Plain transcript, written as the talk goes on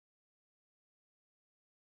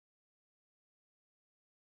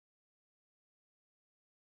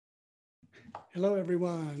Hello,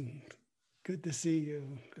 everyone. Good to see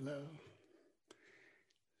you. Hello.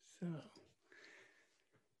 So,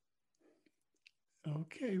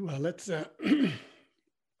 okay, well, let's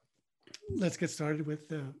get started with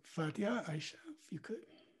the Fatiha. Aisha, if you could.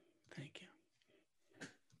 Thank you.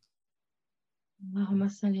 اللهم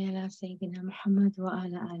صل على سيدنا محمد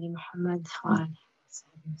وعلى آل محمد وعلى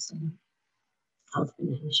وصحبه وسلم. أعوذ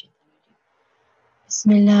بالله من الشيطان الرجيم.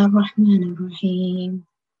 بسم الله الرحمن الرحيم.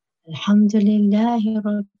 الحمد لله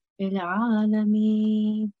رب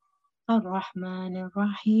العالمين الرحمن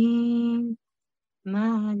الرحيم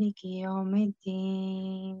مالك يوم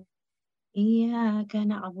الدين إياك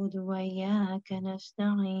نعبد وإياك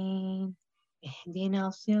نستعين اهدنا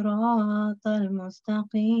الصراط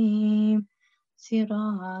المستقيم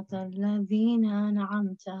صراط الذين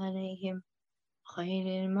أنعمت عليهم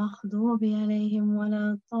غير المغضوب عليهم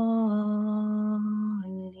ولا الضالين.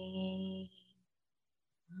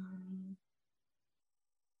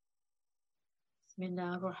 بسم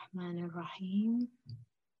الله الرحمن الرحيم.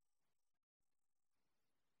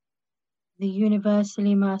 The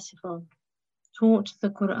universally merciful taught the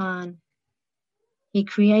Quran. He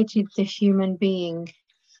created the human being.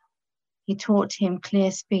 He taught him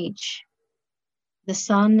clear speech. The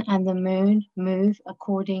sun and the moon move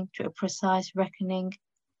according to a precise reckoning,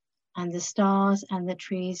 and the stars and the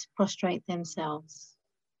trees prostrate themselves.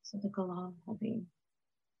 Sadaqallah al-Azim.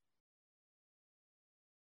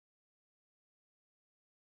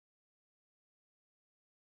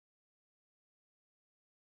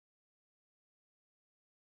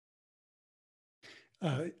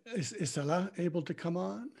 Is Salah able to come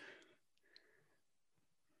on?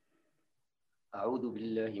 أعوذ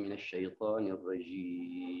بالله من الشيطان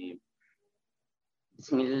الرجيم.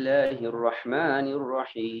 بسم الله الرحمن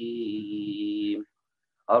الرحيم.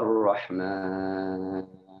 الرحمن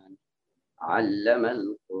علم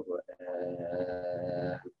القرآن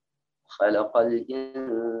خلق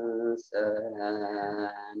الإنسان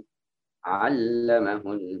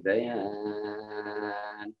علمه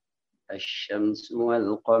البيان الشمس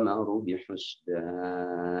والقمر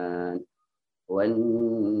بحسبان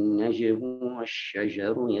والنجم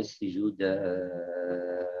والشجر يسجدان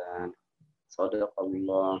صدق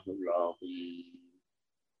الله العظيم.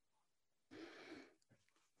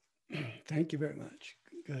 Thank you very much.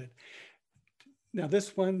 Good. Now,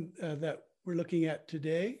 this one that we're looking at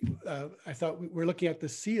today, I thought we're looking at the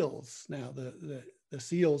seals now, the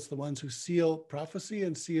seals, the ones who seal prophecy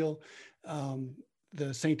and seal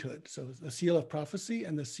the sainthood. So the seal of prophecy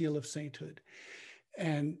and the seal of sainthood.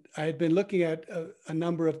 And I had been looking at a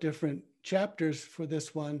number of different chapters for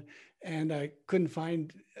this one, and I couldn't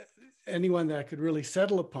find anyone that I could really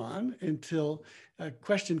settle upon until a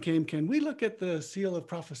question came, can we look at the seal of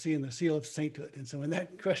prophecy and the seal of sainthood? And so when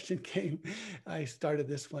that question came, I started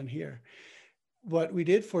this one here. What we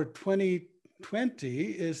did for 2020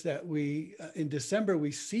 is that in December,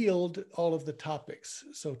 we sealed all of the topics.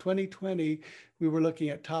 So 2020, we were looking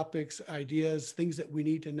at topics, ideas, things that we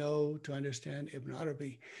need to know to understand Ibn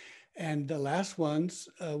Arabi. And the last ones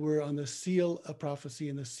were on the seal of prophecy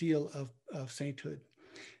and the seal of sainthood.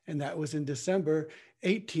 And that was in December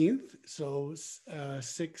 18th, so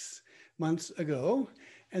 6 months ago.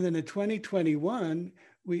 And then in 2021,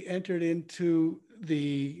 we entered into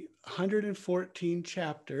the 114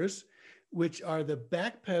 chapters, which are the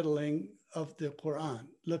backpedaling of the Quran,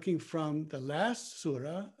 looking from the last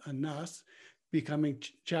surah, An-Nas, becoming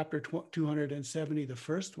chapter 270, the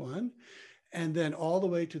first one, and then all the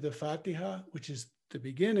way to the Fatiha, which is the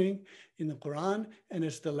beginning in the Quran, and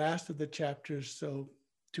it's the last of the chapters, so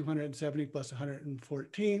 270 plus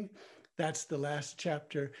 114, that's the last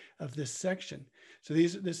chapter of this section. So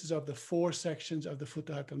this is of the 4 sections of the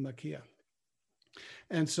Futuhat al-Makkiyah.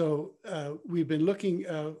 And so we've been looking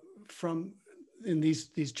from in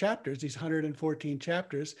these chapters, these 114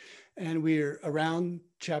 chapters, and we're around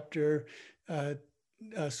chapter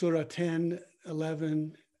Surah 10,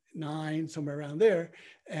 11, 9, somewhere around there.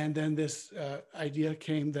 And then this idea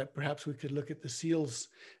came that perhaps we could look at the seals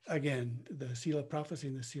again, the seal of prophecy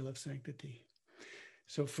and the seal of sanctity.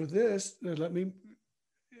 So for this,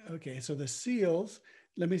 so the seals,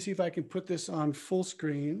 let me see if I can put this on full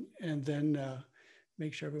screen and then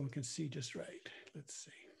make sure everyone can see just right. Let's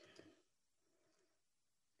see.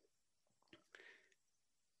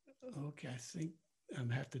 Okay, I think I'm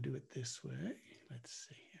gonna have to do it this way. Let's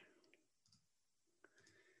see.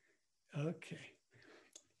 Okay.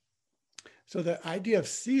 So the idea of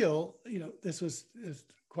seal, this is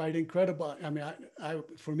quite incredible. I mean,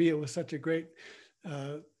 for me, it was such a great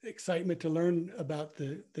excitement to learn about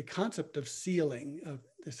the concept of sealing, of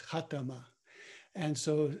this khatama. And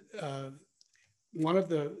so one of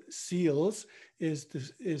the seals is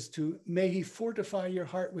to may he fortify your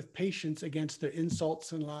heart with patience against their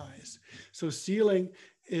insults and lies. So sealing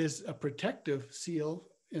is a protective seal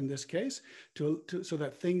in this case, so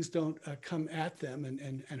that things don't come at them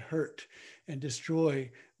and hurt and destroy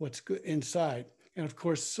what's good inside. And of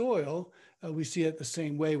course, soil, we see it the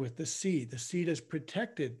same way with the seed. The seed is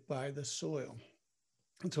protected by the soil.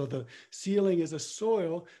 And so the sealing is a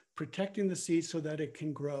soil protecting the seed so that it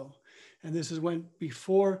can grow. And this is when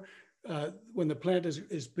when the plant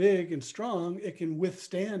is big and strong, it can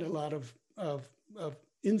withstand a lot of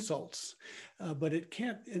insults, but it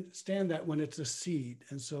can't stand that when it's a seed.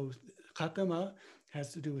 And so khatama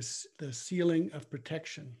has to do with the sealing of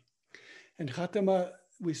protection. And khatama,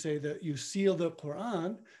 we say that you seal the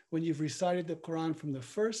Quran when you've recited the Quran from the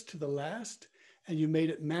first to the last, and you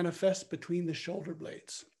made it manifest between the shoulder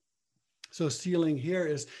blades. So sealing here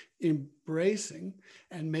is embracing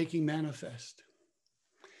and making manifest.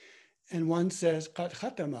 And one says, Qad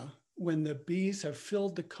khatama, when the bees have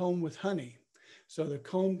filled the comb with honey. So the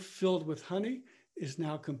comb filled with honey is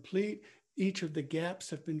now complete. Each of the gaps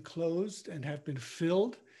have been closed and have been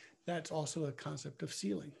filled. That's also a concept of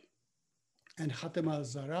sealing. And khatama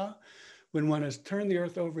zara, when one has turned the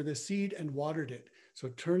earth over the seed and watered it. So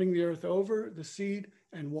turning the earth over the seed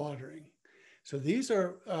and watering. So these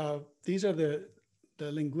are the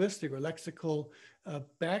linguistic or lexical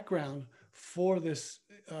background for this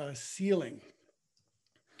sealing.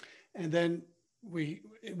 And then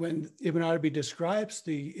when Ibn Arabi describes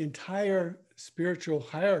the entire spiritual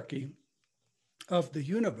hierarchy of the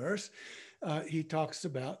universe, he talks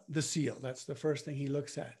about the seal. That's the first thing he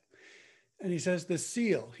looks at. And he says the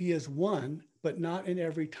seal, he is one, but not in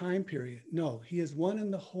every time period. No, he is one in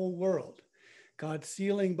the whole world. God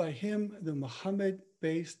sealing by him the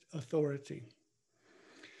Muhammad-based authority.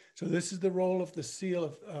 So this is the role of the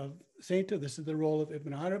seal of sainthood. This is the role of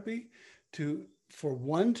Ibn Arabi for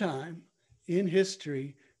one time in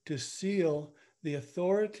history, to seal the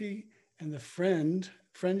authority and the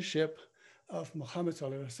friendship of Muhammad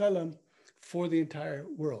sallallahu alaihi wasallam for the entire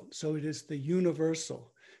world. So it is the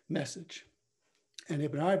universal message. And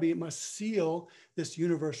Ibn Arabi must seal this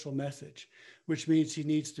universal message, which means he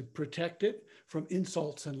needs to protect it from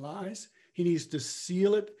insults and lies. He needs to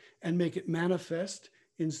seal it and make it manifest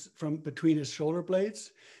from between his shoulder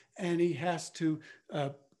blades. And he has to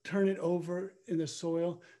turn it over in the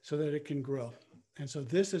soil so that it can grow. And so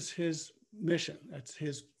this is his mission. That's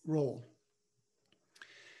his role.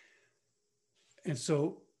 And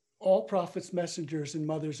so all prophets, messengers, and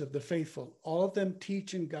mothers of the faithful, all of them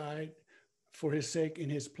teach and guide for his sake in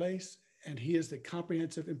his place, and he is the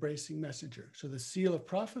comprehensive, embracing messenger. So the seal of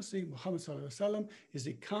prophecy, Muhammad sallallahu alaihi wasallam, is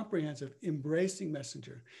a comprehensive, embracing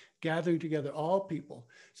messenger, gathering together all people.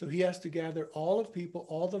 So he has to gather all of people,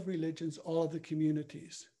 all the religions, all of the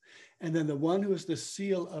communities. And then the one who is the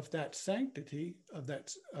seal of that sanctity, of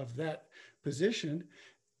that position,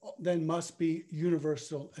 then must be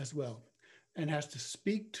universal as well, and has to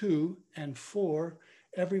speak to and for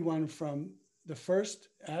everyone from the first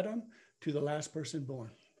Adam to the last person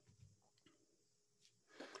born.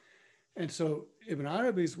 And so Ibn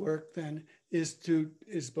Arabi's work then is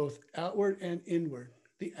both outward and inward.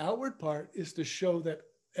 The outward part is to show that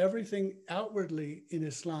everything outwardly in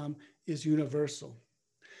Islam is universal.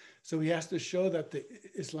 So he has to show that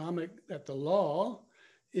the law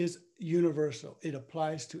is universal. It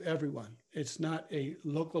applies to everyone. It's not a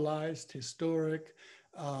localized, historic,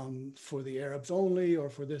 for the Arabs only, or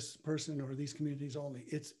for this person or these communities only.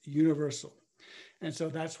 It's universal. And so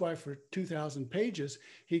that's why for 2,000 pages,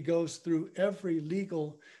 he goes through every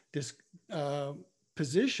legal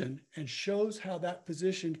position and shows how that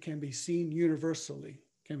position can be seen universally,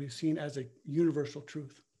 can be seen as a universal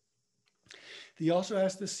truth. He also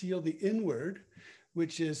has to seal the inward,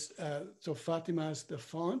 which is, so Fatima is the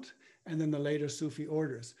font, and then the later Sufi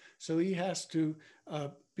orders. So he has to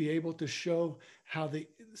be able to show how the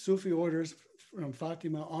Sufi orders from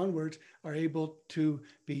Fatima onwards are able to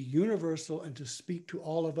be universal and to speak to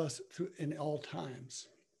all of us in all times.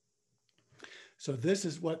 So this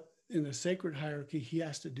is what in the sacred hierarchy he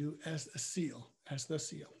has to do as a seal, as the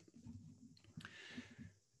seal.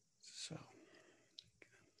 So,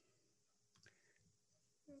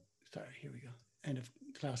 sorry, here we go. And if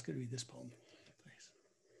Klaus could read this poem, please.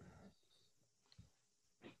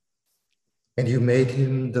 And you made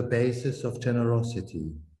him the basis of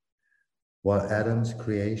generosity, while Adam's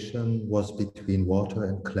creation was between water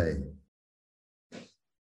and clay.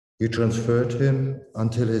 You transferred him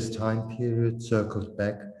until his time period circled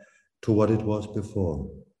back to what it was before.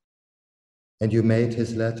 And you made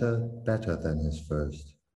his latter better than his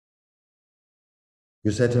first.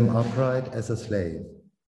 You set him upright as a slave,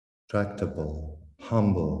 tractable,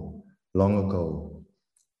 humble, long ago.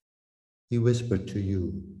 He whispered to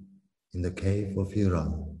you in the cave of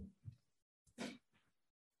Hira.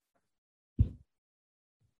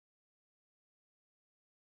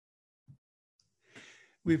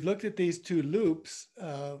 We've looked at these two loops.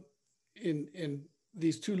 In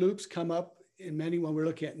these two loops come up in many when we're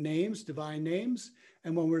looking at names, divine names,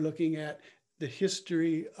 and when we're looking at the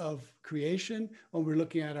history of creation, when we're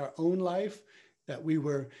looking at our own life, that we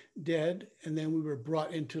were dead and then we were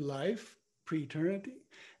brought into life, pre-eternity,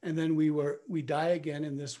 and then we die again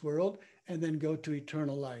in this world and then go to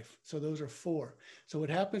eternal life. So those are four. So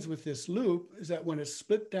what happens with this loop is that when it's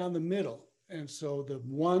split down the middle, and so the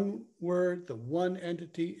one word, the one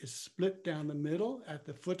entity is split down the middle at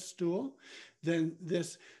the footstool, then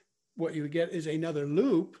this, what you get is another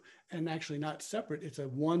loop, and actually not separate, it's a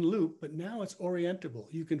one loop, but now it's orientable.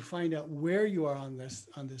 You can find out where you are on this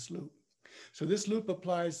loop. So this loop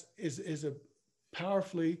applies, is a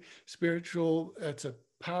powerfully spiritual, it's a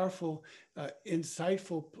powerful,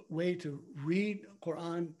 insightful way to read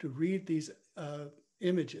Quran, to read these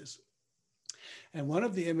images. And one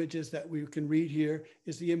of the images that we can read here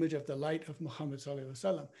is the image of the light of Muhammad sallallahu alaihi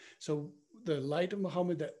wasallam. So the light of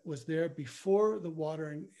Muhammad that was there before the water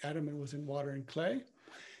and Adam was in water and clay.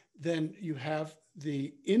 Then you have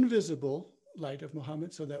the invisible light of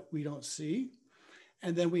Muhammad so that we don't see.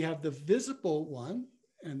 And then we have the visible one,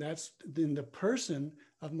 and that's in the person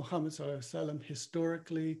of Muhammad sallallahu alaihi wasallam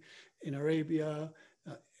historically in Arabia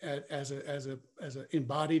as an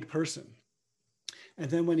embodied person. And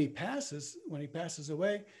then when he passes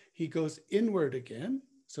away, he goes inward again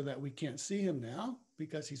so that we can't see him now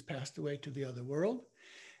because he's passed away to the other world.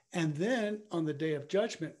 And then on the day of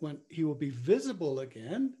judgment, when he will be visible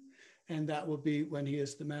again, and that will be when he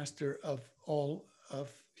is the master of all of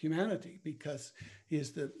humanity, because he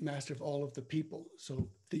is the master of all of the people. So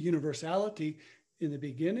the universality in the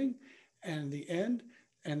beginning and the end,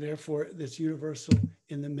 and therefore this universal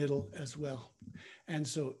in the middle as well. And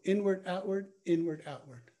so inward, outward, inward,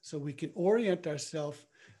 outward. So we can orient ourselves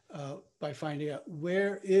by finding out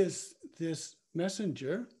where is this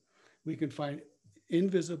messenger. We can find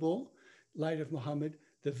invisible light of Muhammad,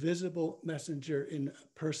 the visible messenger in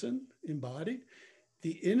person, embodied,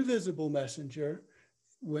 the invisible messenger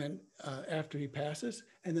when after he passes,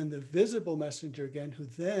 and then the visible messenger again, who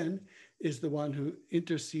then is the one who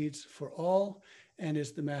intercedes for all and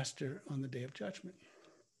is the master on the day of judgment.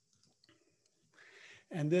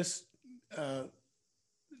 And this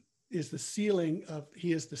is the sealing of,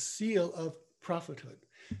 he is the seal of prophethood.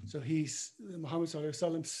 So Muhammad sallallahu alaihi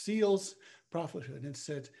wasallam seals prophethood and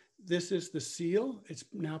said, this is the seal. It's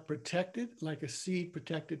now protected like a seed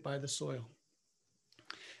protected by the soil.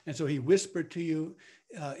 And so he whispered to you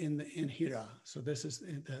in Hira. So this is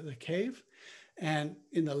the cave. And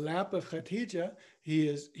in the lap of Khadija, he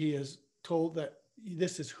is told that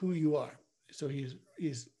this is who you are. So he's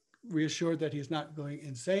reassured that he's not going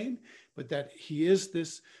insane, but that he is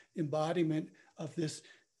this embodiment of this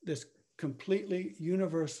completely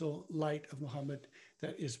universal light of Muhammad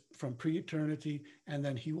that is from pre-eternity, and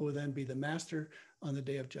then he will then be the master on the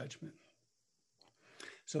day of judgment.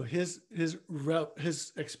 So his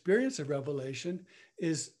experience of revelation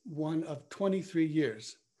is one of 23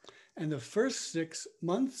 years. And the first 6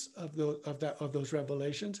 months of those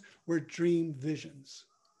revelations were dream visions.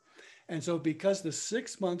 And so because the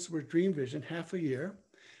 6 months were dream vision, half a year,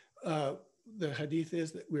 the hadith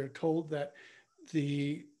is that we're told that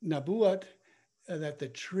the nabuwat, that the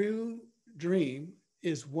true dream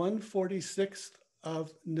is 1/46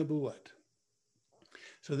 of nabuwat.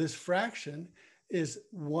 So this fraction is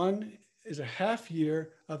a half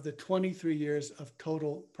year of the 23 years of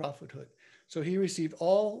total prophethood. So he received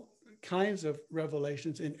all kinds of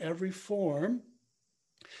revelations in every form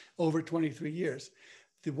over 23 years.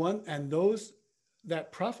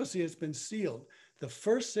 That prophecy has been sealed. The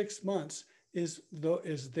first 6 months is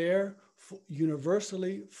there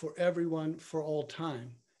universally for everyone for all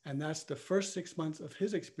time. And that's the first 6 months of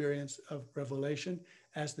his experience of revelation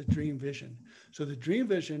as the dream vision. So the dream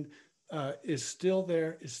vision is still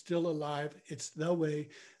there, is still alive. It's the way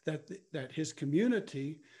that his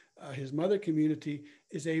community, his mother community,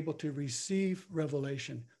 is able to receive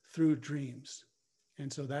revelation through dreams.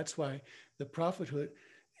 And so that's why the prophethood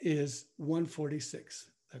is 1/46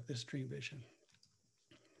 of this dream vision.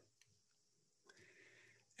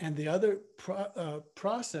 And the other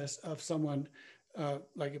process of someone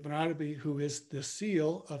like Ibn Arabi, who is the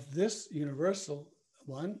seal of this universal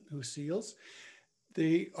one who seals,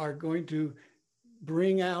 they are going to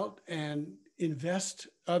bring out and invest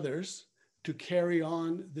others to carry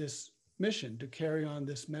on this mission to carry on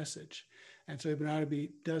this message. And so Ibn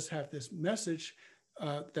Arabi does have this message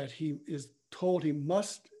that he is told he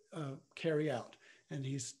must carry out. And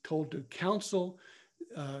he's told to counsel,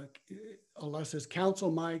 Allah says,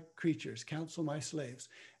 counsel my creatures, counsel my slaves.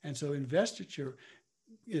 And so investiture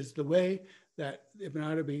is the way that Ibn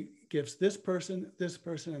Arabi gives this person,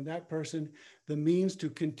 and that person the means to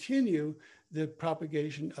continue the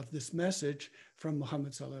propagation of this message from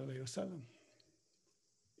Muhammad sallallahu alaihi wasallam.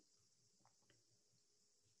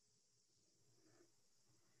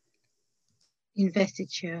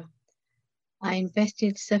 Investiture. I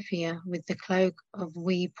invested Safiya with the cloak of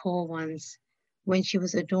we poor ones, when she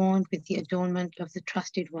was adorned with the adornment of the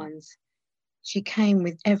trusted ones. She came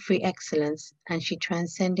with every excellence, and she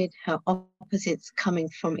transcended her opposites coming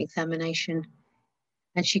from examination.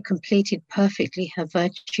 And she completed perfectly her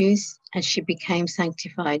virtues, and she became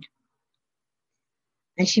sanctified.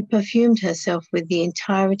 And she perfumed herself with the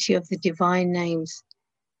entirety of the divine names.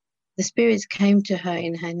 The spirits came to her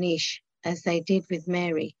in her niche, as they did with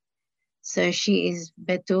Mary. So she is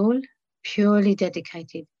Betul, purely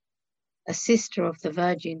dedicated, a sister of the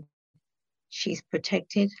Virgin. She is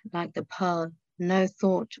protected like the pearl, no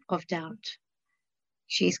thought of doubt.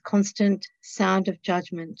 She is constant, sound of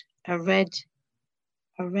judgment, a red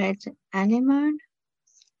anemone.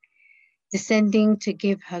 Descending to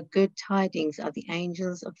give her good tidings are the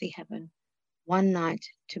angels of the heaven, one night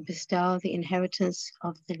to bestow the inheritance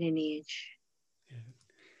of the lineage.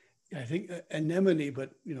 Yeah, I think anemone,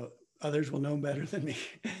 but others will know better than me.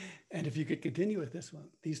 And if you could continue with this one,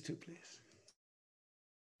 these two, please.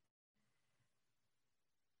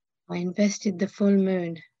 I invested the full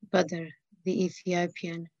moon, Badr, the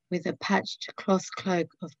Ethiopian, with a patched cloth cloak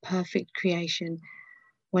of perfect creation,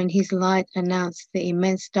 when his light announced the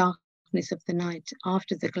immense darkness of the night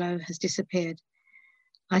after the glow has disappeared.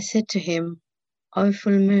 I said to him, O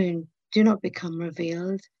full moon, do not become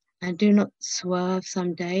revealed, and do not swerve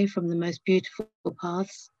some day from the most beautiful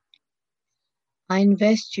paths. I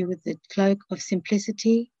invest you with the cloak of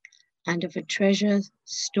simplicity and of a treasure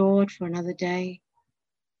stored for another day.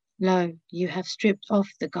 Lo, you have stripped off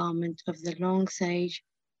the garment of the long stage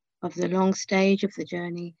of the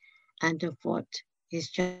journey, and of what is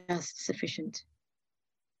just sufficient.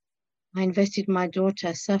 I invested my daughter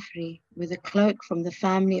Safri with a cloak from the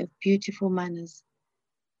family of beautiful manners.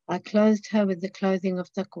 I clothed her with the clothing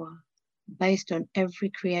of taqwa, based on every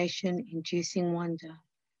creation inducing wonder.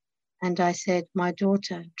 And I said, my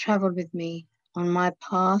daughter, travel with me on my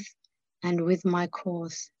path and with my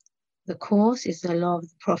course. The course is the law of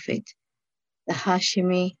the Prophet, the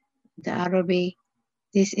Hashimi, the Arabi.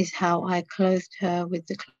 This is how I clothed her with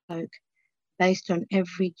the cloak, based on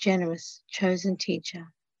every generous chosen teacher.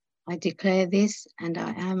 I declare this, and I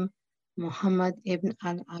am Muhammad ibn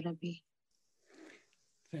al-Arabi.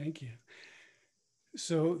 Thank you.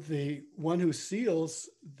 So the one who seals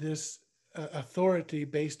this authority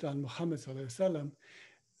based on Muhammad sallallahu alaihi wasallam,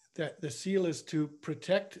 that the seal is to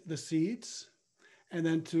protect the seeds, and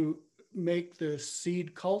then to make the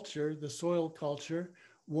seed culture, the soil culture,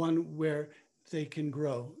 one where they can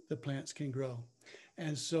grow, the plants can grow.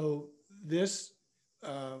 And so this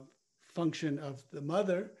function of the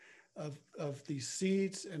mother, of these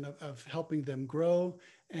seeds, and of helping them grow,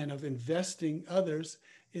 and of investing others,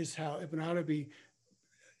 is how Ibn Arabi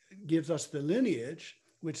gives us the lineage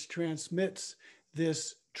which transmits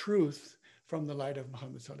this truth from the light of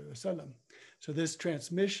Muhammad sallallahu alaihi wasallam. So this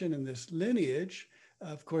transmission and this lineage,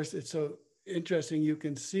 of course, it's so interesting. You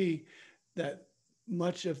can see that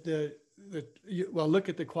much of well, look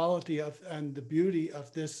at the quality of and the beauty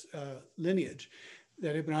of this lineage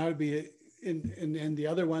that Ibn Arabi in the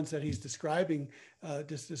other ones that he's describing,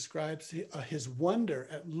 just describes his wonder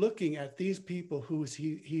at looking at these people who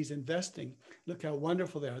he's investing. Look how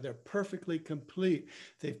wonderful they are. They're perfectly complete.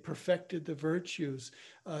 They've perfected the virtues.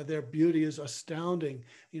 Their beauty is astounding.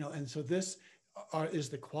 And so this is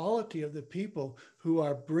the quality of the people who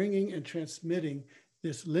are bringing and transmitting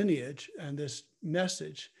this lineage and this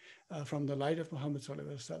message from the light of Muhammad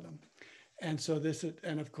sallallahu alaihi wasallam. And so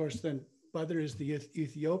and of course then Badr is the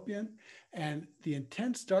Ethiopian, and the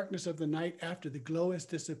intense darkness of the night after the glow has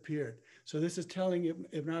disappeared. So this is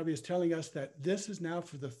Ibn Arabi is telling us that this is now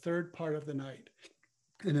for the third part of the night.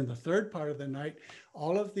 And in the third part of the night,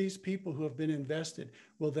 all of these people who have been invested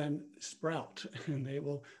will then sprout, and they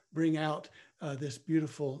will bring out this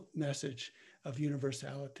beautiful message of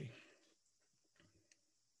universality.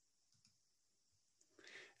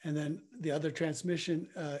 And then the other transmission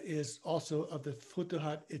is also of the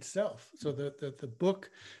Futuhat itself. So the book,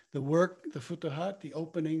 the work, the Futuhat, the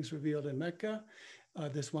openings revealed in Mecca,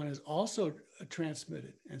 this one is also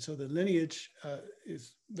transmitted. And so the lineage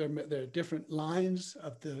there are different lines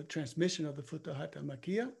of the transmission of the Futuhat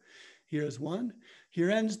al-Makkiyah. Here is one. Here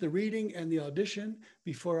ends the reading and the audition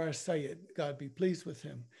before our Sayyid, God be pleased with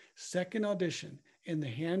him. Second audition in the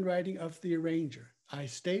handwriting of the arranger. I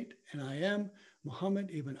state, and I am Muhammad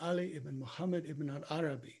ibn Ali ibn Muhammad ibn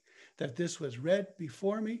al-Arabi, that this was read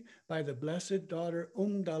before me by the blessed daughter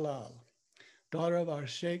Dalal, daughter of our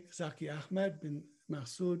Sheikh Zaki Ahmed bin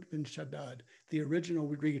Masood bin Shaddad, the original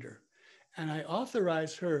reader. And I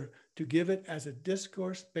authorize her to give it as a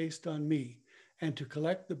discourse based on me and to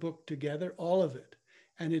collect the book together, all of it.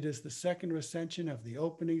 And it is the second recension of the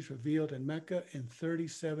openings revealed in Mecca in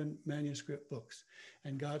 37 manuscript books.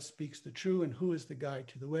 And God speaks the true, and who is the guide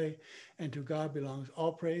to the way? And to God belongs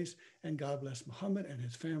all praise, and God bless Muhammad and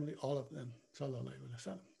his family, all of them. Sallallahu alaihi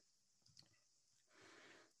wasallam.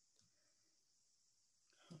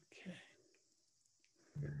 Okay.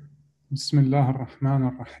 بسم الله الرحمن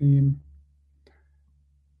الرحيم.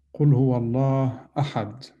 قل هو الله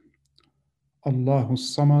أحد الله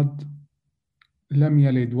الصمد لم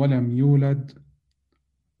يلد ولم يولد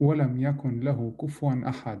ولم يكن له كفوا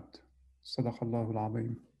أحد. صدق الله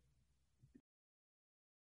العظيم.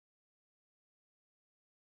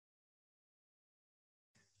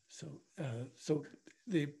 So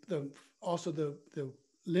the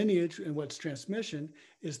lineage and what's transmission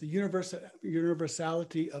is the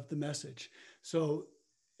universality of the message. So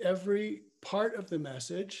every part of the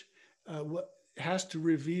message has to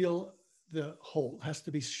reveal the whole, has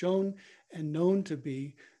to be shown and known to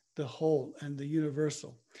be the whole and the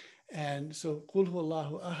universal. And so Qul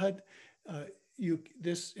Huwallahu Ahad,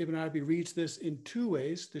 this Ibn Arabi reads this in two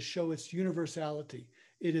ways to show its universality.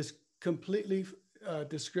 It is completely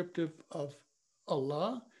descriptive of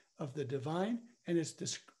Allah, of the divine, and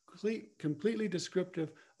it's completely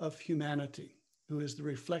descriptive of humanity, who is the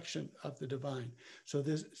reflection of the divine. So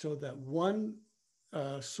that one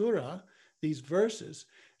surah, these verses,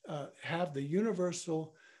 have the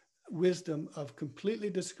universal wisdom of completely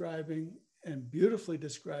describing and beautifully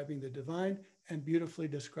describing the divine and beautifully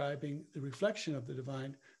describing the reflection of the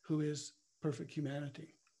divine, who is perfect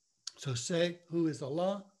humanity. So say, who is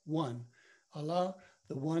Allah? One. Allah,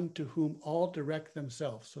 the one to whom all direct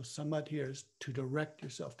themselves. So samad here is to direct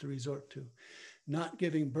yourself, to resort to. Not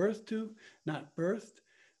giving birth to, not birthed,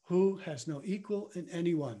 who has no equal in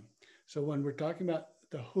anyone. So when we're talking about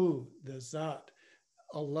the who, the Zat,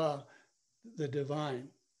 Allah, the divine,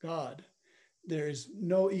 God, there is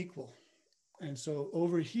no equal. And so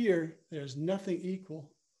over here, there's nothing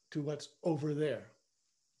equal to what's over there,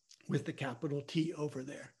 with the capital T over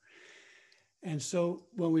there. And so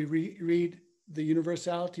when we read the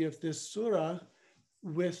universality of this surah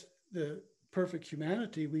with the perfect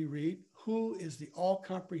humanity, we read, who is the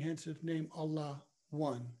all-comprehensive name Allah,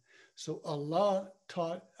 one. So Allah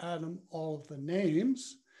taught Adam all of the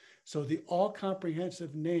names. So the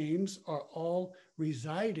all-comprehensive names are all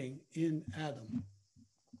residing in Adam.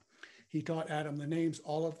 He taught Adam the names,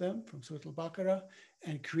 all of them, from Surah Al-Baqarah,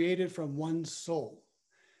 and created from one soul.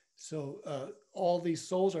 So all these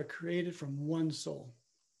souls are created from one soul.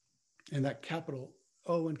 And that capital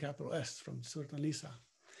O and capital S from Surah An-Nisa.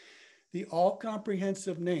 The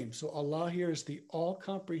all-comprehensive name. So Allah here is the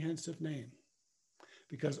all-comprehensive name,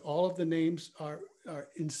 because all of the names are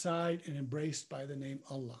inside and embraced by the name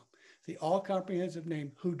Allah. The all-comprehensive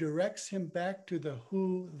name, who directs him back to the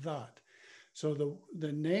who, that. So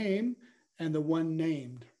the name and the one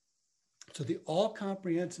named. So the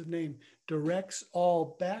all-comprehensive name directs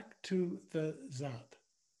all back to the Zat,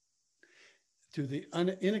 to the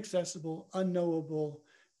inaccessible, unknowable,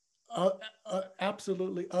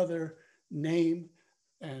 absolutely other name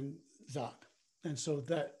and Zat. And so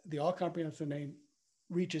that the all-comprehensive name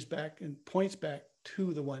reaches back and points back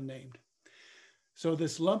to the one named. So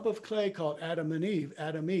this lump of clay called Adam and Eve,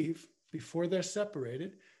 before they're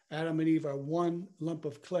separated, Adam and Eve are one lump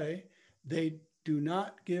of clay. They do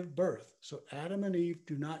not give birth. So Adam and Eve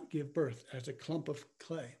do not give birth as a clump of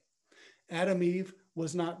clay. Adam and Eve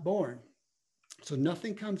was not born. So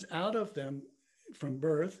nothing comes out of them from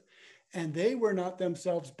birth, and they were not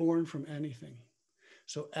themselves born from anything.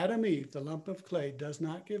 So Adam and Eve, the lump of clay, does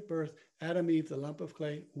not give birth. Adam and Eve, the lump of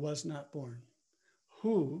clay, was not born.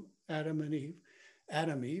 Who, Adam and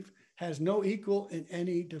Eve, has no equal in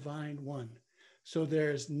any divine one. So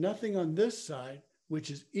there's nothing on this side which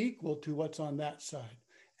is equal to what's on that side.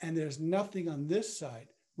 And there's nothing on this side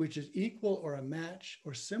which is equal or a match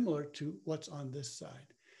or similar to what's on this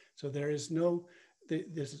side. So there is no,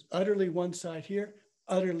 this is utterly one side here,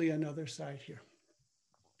 utterly another side here.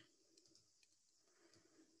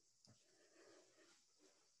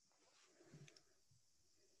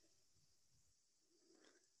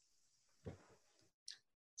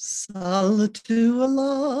 Salatu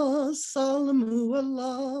Allah, salamu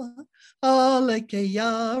Allah, alayka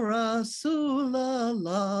ya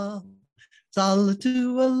Rasulallah.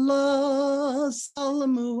 Salatu Allah,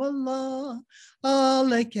 salamu Allah,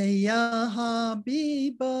 alayka ya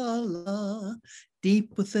Habiballah.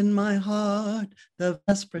 Deep within my heart, the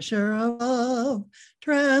vast pressure of love,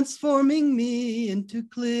 transforming me into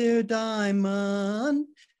clear diamond.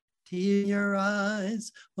 Tear in your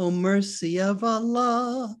eyes, O mercy of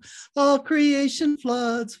Allah. All creation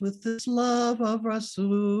floods with this love of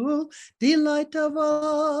Rasul, delight of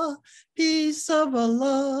Allah, peace of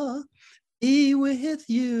Allah. Be with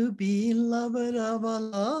you, beloved of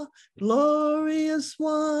Allah, glorious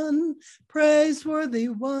one, praiseworthy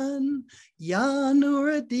one, Ya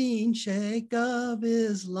Nuruddin, Sheikh of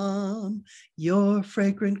Islam. Your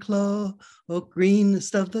fragrant cloak, O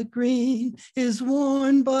greenest of the green, is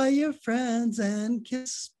worn by your friends and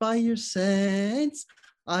kissed by your saints.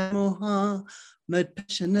 I, Muhammad,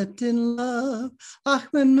 passionate in love,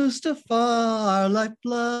 Ahmed Mustafa, our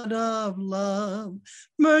lifeblood of love,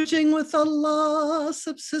 merging with Allah,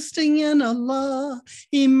 subsisting in Allah,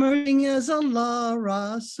 emerging as Allah,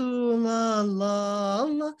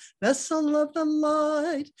 Rasulallah, vessel of the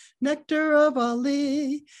light, nectar of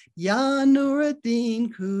Ali, Ya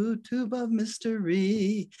Nuruddin, Kutub of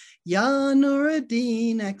mystery, Ya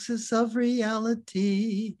Nuruddin, axis of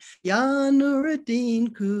reality, Ya Nuruddin,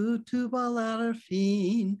 Kutub al-Arifin,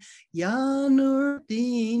 Ya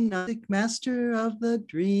Nuruddin, Gnostic master of the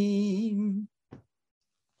dream.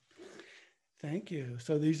 Thank you.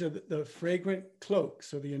 So these are the fragrant cloaks,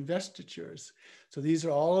 so the investitures. So these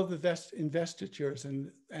are all of the investitures,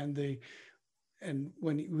 and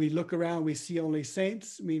when we look around, we see only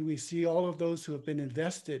saints. I mean, we see all of those who have been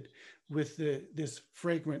invested with this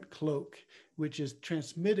fragrant cloak, which is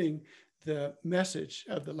transmitting the message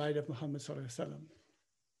of the light of Muhammad Sallallahu Alaihi Wasallam.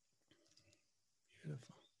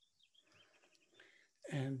 Beautiful.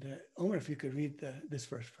 And Omar, if you could read this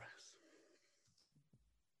verse for us.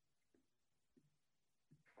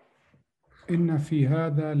 إن في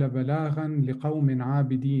هذا لبلاغا لقوم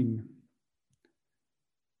عابدين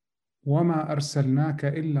وما أرسلناك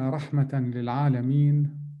إلا رحمة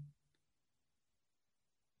للعالمين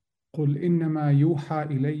قل إنما يوحى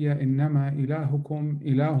إلي إنما إلهكم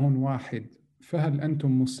إله واحد فهل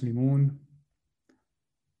أنتم مسلمون?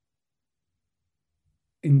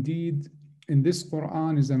 Indeed, in this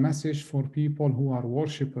Quran is a message for people who are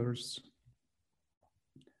worshippers.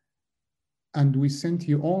 And we sent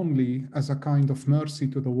you only as a kind of mercy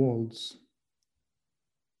to the worlds.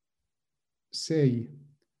 Say,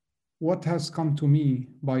 what has come to me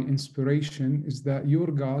by inspiration is that your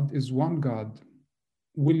God is one God.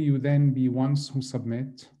 Will you then be ones who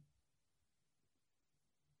submit?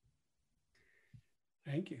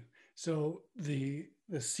 Thank you. So the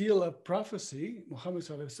seal of prophecy, Muhammad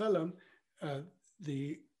Sallallahu Alaihi Wasallam,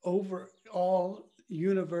 the overall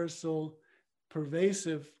universal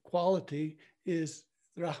pervasive quality is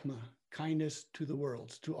rahmah, kindness to the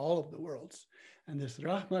worlds, to all of the worlds. And this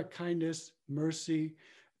rahmah, kindness, mercy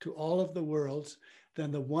to all of the worlds,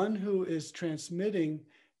 then the one who is transmitting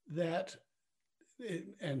that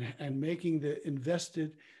and making the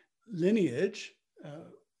invested lineage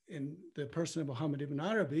in the person of Muhammad ibn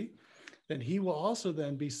Arabi, then he will also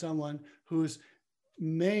then be someone whose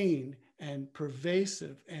main and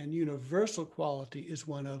pervasive and universal quality is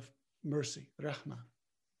one of mercy, rahmah.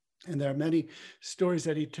 And there are many stories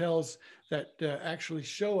that he tells that actually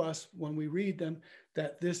show us when we read them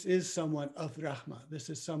that this is someone of rahmah.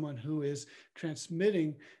 This is someone who is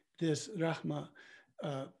transmitting this rahmah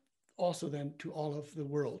also then to all of the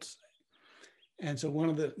worlds. And so one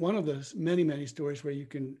of the many stories where you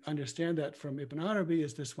can understand that from Ibn Arabi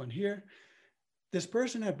is this one here. This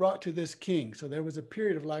person had brought to this king. So there was a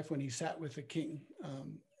period of life when he sat with the king.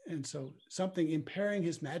 And so something impairing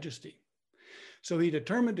his majesty. So he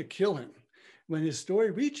determined to kill him. When his story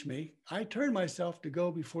reached me, I turned myself to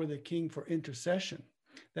go before the king for intercession,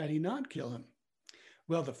 that he not kill him.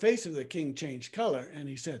 Well, the face of the king changed color, and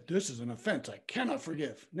he said, "This is an offense I cannot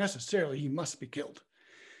forgive. Necessarily, he must be killed."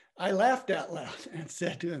 I laughed out loud and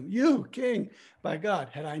said to him, "You, king, by God,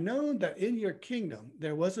 had I known that in your kingdom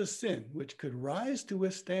there was a sin which could rise to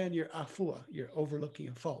withstand your afua, your overlooking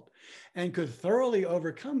a fault, and could thoroughly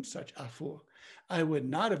overcome such afua, I would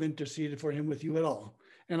not have interceded for him with you at all,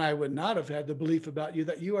 and I would not have had the belief about you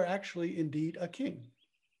that you are actually indeed a king."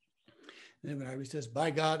 And Ibn Arabi says,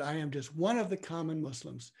 "By God, I am just one of the common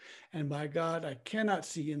Muslims, and by God, I cannot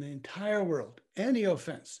see in the entire world any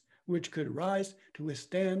offense which could rise to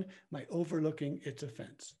withstand my overlooking its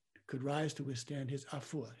offense, could rise to withstand his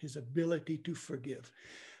afua, his ability to forgive.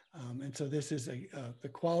 And so this is the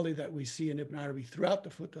quality that we see in Ibn Arabi throughout the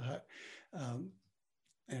Futuhat.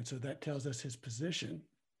 And so that tells us his position.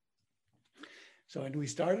 So, and we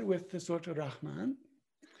started with the Surah Ar-Rahman.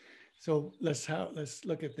 So let's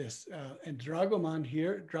look at this. And Dragoman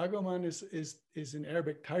here, Dragoman is in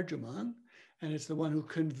Arabic Tarjuman, and it's the one who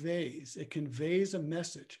conveys. It conveys a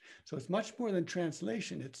message. So it's much more than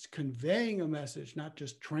translation. It's conveying a message, not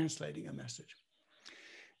just translating a message.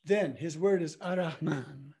 Then his word is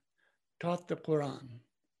Ar-Rahman, taught the Quran.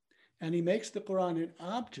 And he makes the Quran an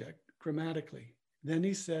object grammatically. Then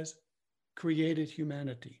he says, created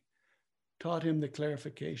humanity, taught him the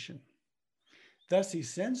clarification. Thus he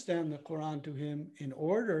sends down the Quran to him in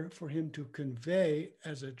order for him to convey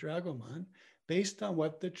as a dragoman based on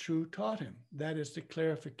what the true taught him. That is the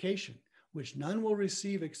clarification, which none will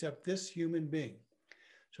receive except this human being.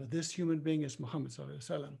 So this human being is Muhammad sallallahu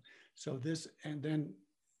alaihi wasallam. So this, and then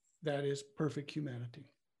that is perfect humanity.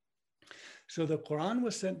 So the Quran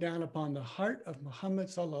was sent down upon the heart of Muhammad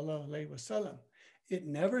sallallahu alaihi wasallam. It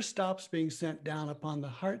never stops being sent down upon the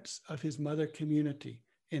hearts of his mother community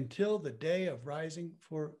until the day of rising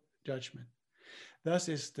for judgment. Thus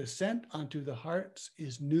its descent onto the hearts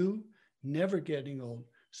is new, never getting old.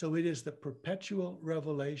 So it is the perpetual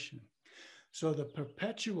revelation. So the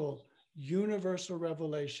perpetual universal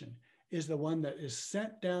revelation is the one that is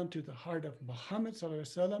sent down to the heart of Muhammad sallallahu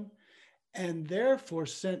alaihi wasallam, and therefore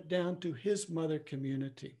sent down to his mother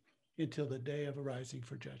community until the day of arising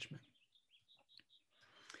for judgment.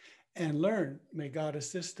 And learn, may God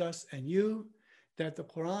assist us and you, that the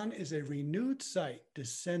Quran is a renewed sight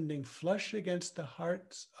descending flush against the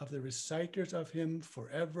hearts of the reciters of him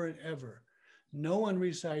forever and ever. No one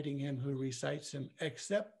reciting him who recites him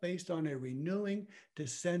except based on a renewing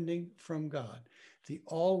descending from God, the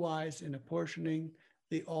all-wise in apportioning,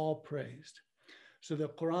 the all-praised. So the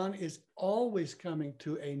Quran is always coming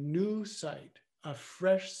to a new sight, a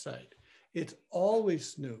fresh sight. It's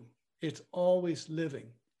always new. It's always living.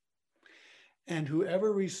 And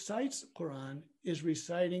whoever recites the Quran is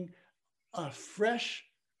reciting a fresh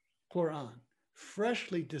Quran,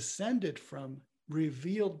 freshly descended from,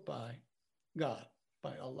 revealed by God,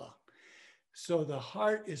 by Allah. So the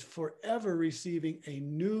heart is forever receiving a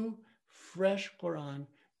new, fresh Quran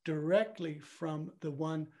directly from the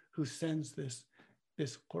one who sends this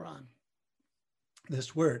Quran,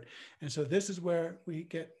 this word. And so this is where we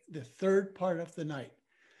get the third part of the night.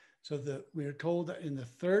 So we are told that in the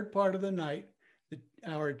third part of the night,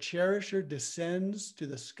 our cherisher descends to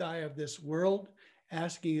the sky of this world,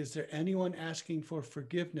 asking, is there anyone asking for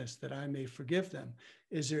forgiveness that I may forgive them?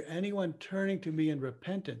 Is there anyone turning to me in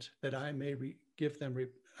repentance that I may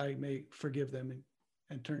I may forgive them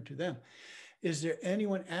and turn to them? Is there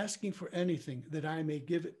anyone asking for anything that I may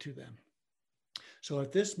give it to them? So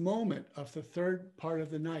at this moment of the third part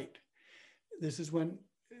of the night, this is when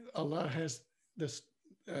Allah has this,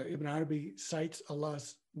 Ibn Arabi cites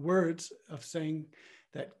Allah's words of saying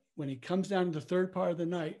that when he comes down to the third part of the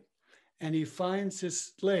night and he finds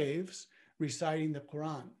his slaves reciting the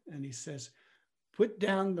Quran, and he says, put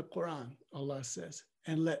down the Quran, Allah says,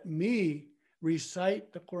 and let me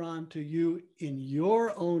recite the Quran to you in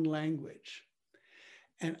your own language.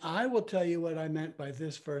 And I will tell you what I meant by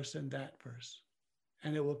this verse and that verse.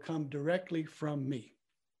 And it will come directly from me.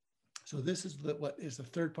 So this is what is the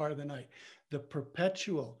third part of the night. The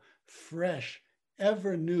perpetual, fresh,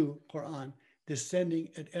 ever new Quran descending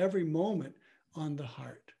at every moment on the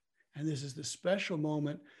heart. And this is the special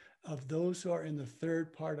moment of those who are in the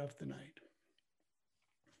third part of the night.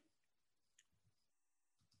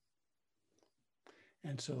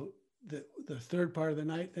 And so the third part of the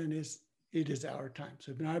night then it is our time.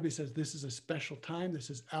 So Ibn Arabi says this is a special time. This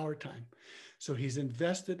is our time. So he's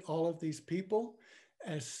invested all of these people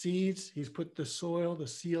as seeds. He's put the soil, the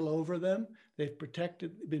seal over them. They've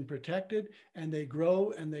been protected, and they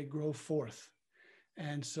grow forth.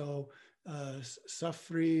 And so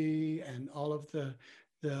Safri and all of the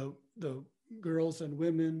girls and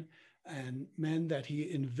women and men that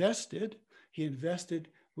he invested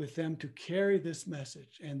with them to carry this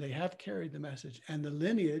message, and they have carried the message, and the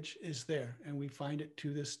lineage is there, and we find it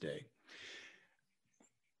to this day.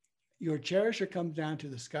 Your cherisher comes down to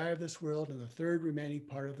the sky of this world in the third remaining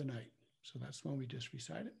part of the night. So that's when we just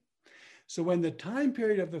recited. So when the time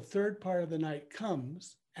period of the third part of the night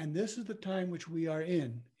comes, and this is the time which we are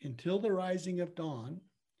in until the rising of dawn,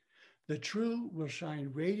 the true will shine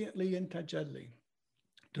radiantly in Tajalli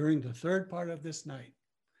during the third part of this night.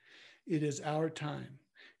 It is our time.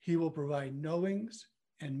 He will provide knowings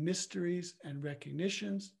and mysteries and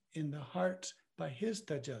recognitions in the hearts by his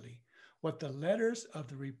Tajalli, what the letters of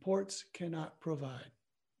the reports cannot provide.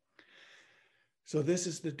 So this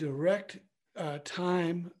is the direct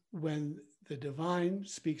time when the divine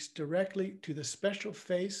speaks directly to the special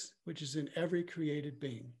face, which is in every created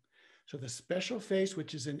being. So the special face,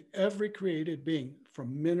 which is in every created being,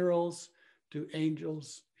 from minerals to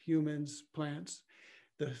angels, humans, plants,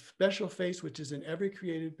 the special face, which is in every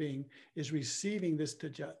created being, is receiving this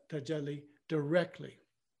tajalli directly.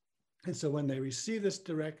 And so when they receive this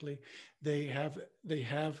directly, they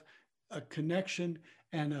have a connection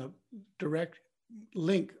and a direct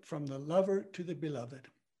link from the lover to the beloved.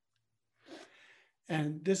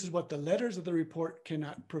 And this is what the letters of the report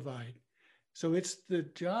cannot provide. So it's the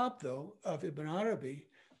job, though, of Ibn Arabi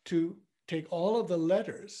to take all of the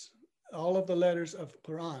letters of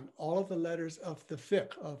Quran, all of the letters of the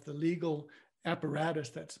fiqh, of the legal apparatus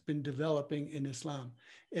that's been developing in Islam.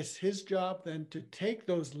 It's his job then to take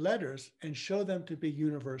those letters and show them to be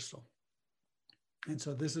universal. And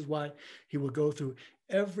so this is why he will go through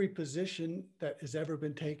every position that has ever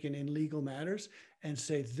been taken in legal matters and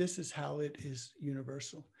say, this is how it is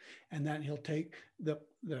universal. And then he'll take the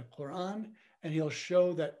Quran and he'll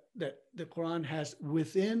show that the Quran has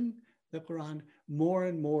within the Quran more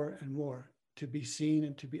and more and more to be seen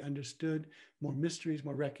and to be understood, more mysteries,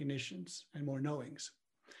 more recognitions, and more knowings.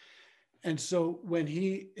 And so when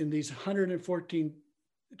he, in these 114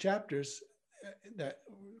 chapters that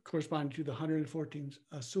correspond to the 114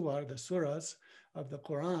 surah, the surahs of the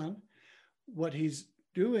Quran, what he's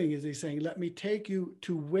doing is he's saying, let me take you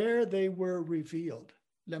to where they were revealed.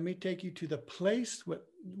 Let me take you to the place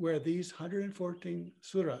where these 114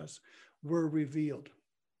 surahs were revealed.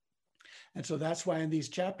 And so that's why in these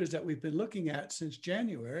chapters that we've been looking at since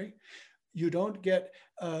January, you don't get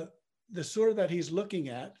the surah that he's looking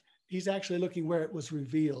at. He's actually looking where it was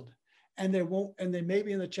revealed. And there may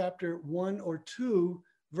be in the chapter 1 or 2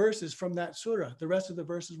 verses from that surah. The rest of the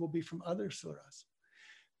verses will be from other surahs.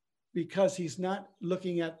 Because he's not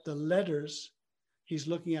looking at the letters, he's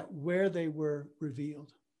looking at where they were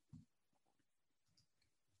revealed.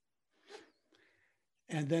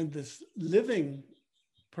 And then this living,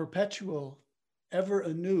 perpetual, ever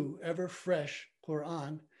anew, ever fresh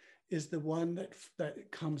Quran is the one that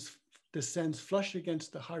descends flush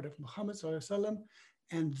against the heart of Muhammad ﷺ,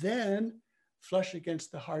 and then flush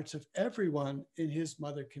against the hearts of everyone in his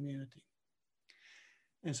mother community.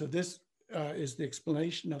 And so this is the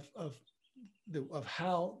explanation of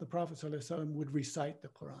how the Prophet ﷺ would recite the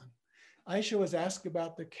Quran. Aisha was asked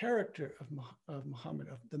about the character of Muhammad,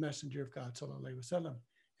 of the Messenger of God ﷺ,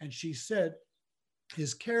 and she said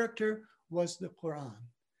his character was the Quran,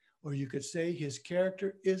 or you could say his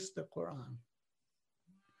character is the Quran.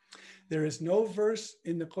 There is no verse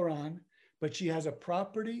in the Quran, but she has a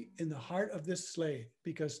property in the heart of this slave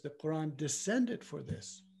because the Quran descended for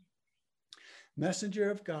this. Messenger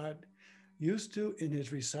of God used to, in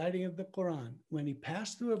his reciting of the Quran, when he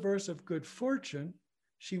passed through a verse of good fortune,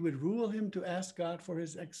 she would rule him to ask God for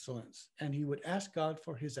his excellence, and he would ask God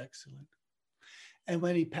for his excellence. And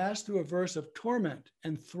when he passed through a verse of torment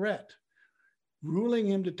and threat, ruling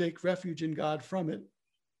him to take refuge in God from it,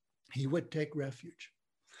 he would take refuge.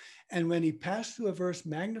 And when he passed through a verse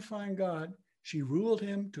magnifying God, she ruled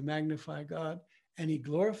him to magnify God, and he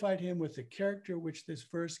glorified him with the character which this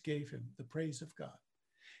verse gave him, the praise of God.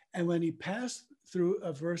 And when he passed through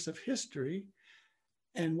a verse of history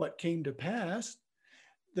and what came to pass,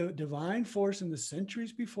 the divine force in the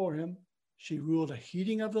centuries before him, she ruled a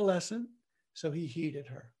heeding of the lesson, so he heeded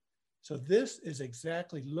her. So this is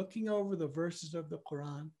exactly looking over the verses of the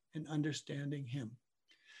Quran and understanding him.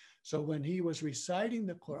 So when he was reciting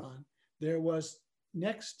the Quran, there was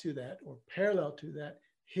next to that or parallel to that,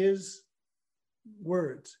 his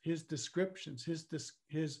words, his descriptions,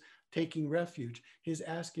 his taking refuge, his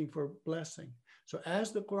asking for blessing. So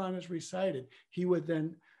as the Quran is recited, he would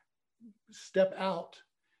then step out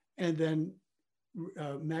and then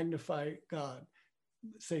magnify God.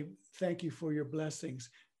 Say, thank you for your blessings.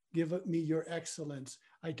 Give me your excellence.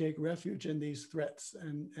 I take refuge in these threats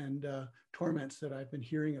and torments that I've been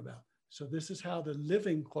hearing about. So this is how the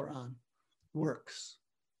living Quran works.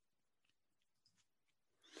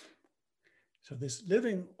 So this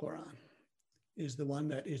living Quran is the one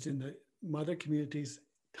that is in the mother community's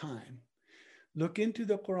time. Look into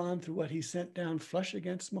the Quran through what he sent down flush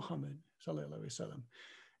against Muhammad, sallallahu alaihi wasallam,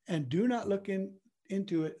 and do not look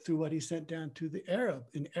into it through what he sent down to the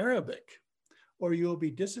in Arabic, or you'll be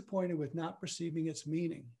disappointed with not perceiving its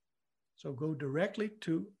meaning. So go directly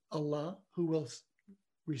to Allah, who will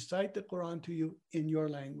recite the Quran to you in your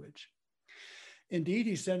language. Indeed,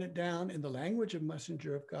 he sent it down in the language of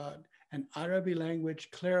Messenger of God, an Arabi language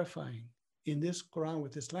clarifying. In this Quran,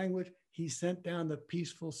 with this language, he sent down the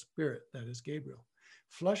peaceful spirit, that is Gabriel.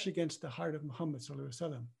 flush against the heart of Muhammad sallallahu alaihi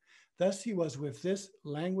wasallam. Thus he was with this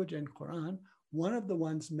language and Quran, one of the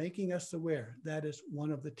ones making us aware, that is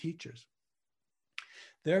one of the teachers.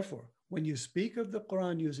 Therefore, when you speak of the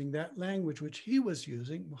Quran using that language which he was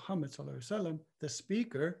using, Muhammad sallallahu alaihi wasallam, the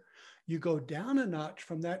speaker, you go down a notch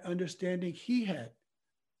from that understanding he had,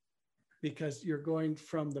 because you're going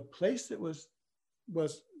from the place that was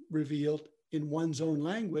revealed in one's own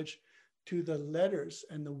language to the letters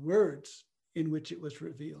and the words in which it was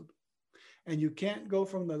revealed. And you can't go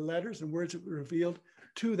from the letters and words that were revealed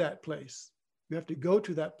to that place. You have to go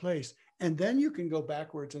to that place, and then you can go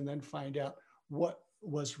backwards and then find out what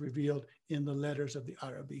was revealed in the letters of the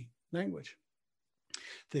Arabi language.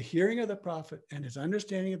 The hearing of the Prophet and his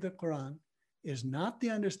understanding of the Quran is not the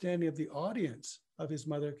understanding of the audience of his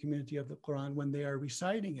mother community of the Quran when they are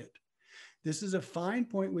reciting it. This is a fine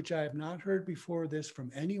point which I have not heard before this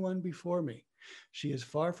from anyone before me. She is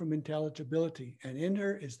far from intelligibility, and in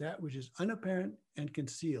her is that which is unapparent and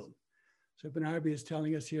concealed. So Ibn Arabi is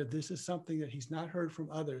telling us here, this is something that he's not heard from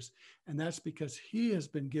others, and that's because he has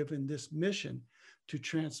been given this mission to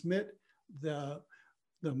transmit the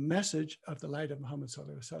message of the light of Muhammad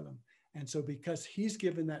sallallahu alaihi wasallam. And so because he's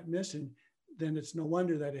given that mission, then it's no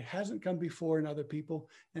wonder that it hasn't come before in other people,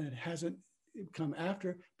 and it hasn't come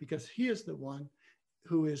after, because he is the one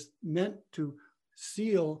who is meant to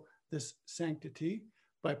seal this sanctity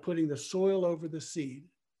by putting the soil over the seed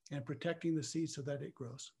and protecting the seed so that it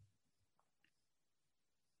grows.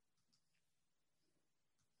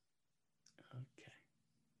 Okay.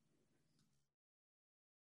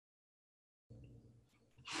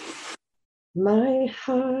 My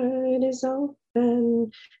heart is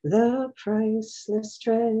open, the priceless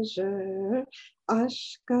treasure.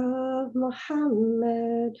 Ashk of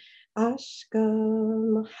Muhammad, Ashk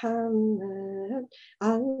of Muhammad.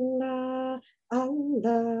 Allah,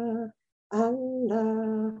 Allah,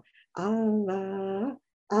 Allah, Allah,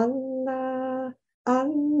 Allah,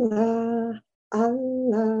 Allah,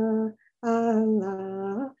 Allah,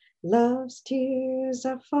 Allah. Love's tears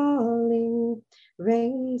are falling,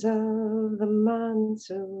 rains of the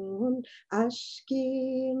monsoon.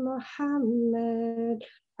 Ashki Muhammad,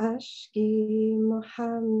 Ashki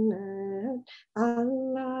Muhammad.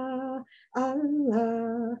 Allah,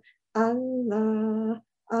 Allah, Allah,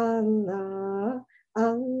 Allah,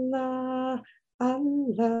 Allah,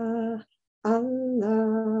 Allah,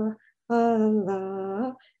 Allah,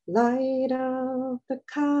 Allah. Light of the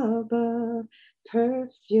Kaaba,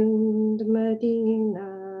 perfumed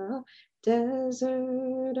Medina,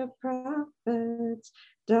 desert of prophets,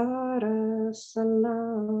 Dar es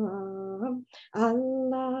Salaam.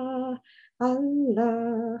 Allah,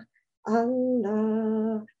 Allah,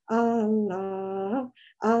 Allah, Allah,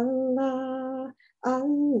 Allah,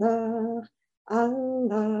 Allah,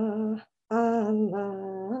 Allah,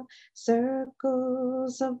 Allah.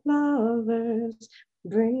 Circles of lovers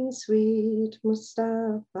bring sweet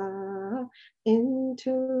Mustafa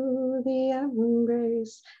into the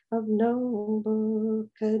embrace of noble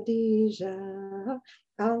Khadija.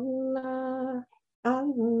 Allah,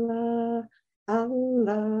 Allah,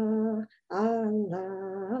 Allah,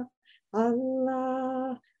 Allah,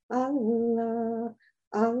 Allah, Allah,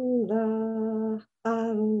 Allah,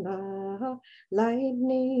 Allah.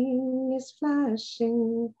 Lightning is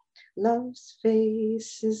flashing, love's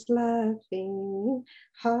face is laughing,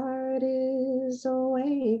 heart is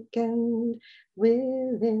awakened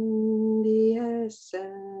within the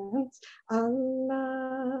essence.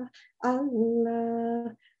 Allah,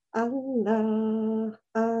 Allah, Allah,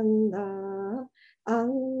 Allah,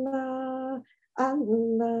 Allah,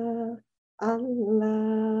 Allah,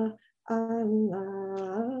 Allah, Allah.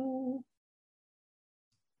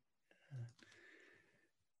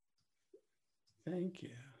 Thank you.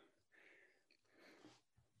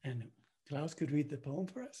 And Klaus could read the poem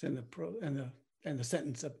for us, and the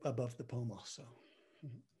sentence above the poem also.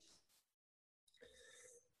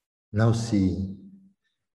 Now see,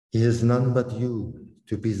 he is none but you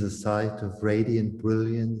to be the sight of radiant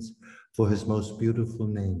brilliance for his most beautiful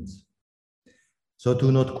names. So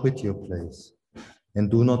do not quit your place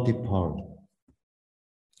and do not depart.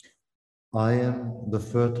 I am the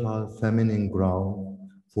fertile feminine ground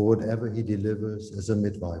for whatever he delivers as a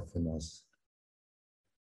midwife in us.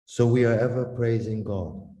 So we are ever praising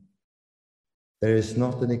God. There is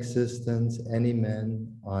not in existence any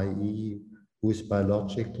man, i.e., who is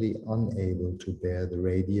biologically unable to bear the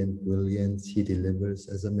radiant brilliance he delivers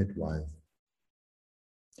as a midwife.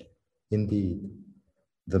 Indeed,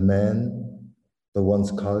 the man, the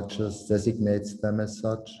one's cultures designates them as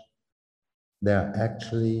such, they are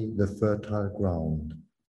actually the fertile ground.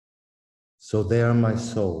 So they are my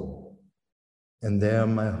soul, and they are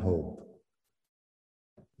my hope.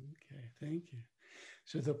 Okay, thank you.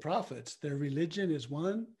 So the prophets, their religion is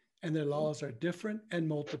one and their laws are different and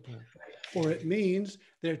multiple. Or it means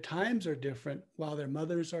their times are different while their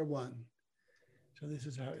mothers are one. So this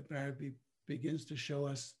is how Arabi begins to show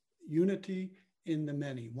us unity in the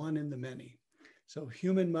many, one in the many. So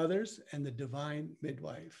human mothers and the divine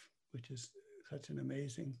midwife, which is such an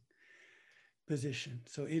amazing position.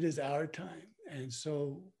 So it is our time. And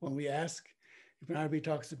so when we ask, Ibn Arabi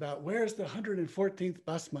talks about where's the 114th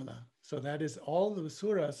basmala? So that is all the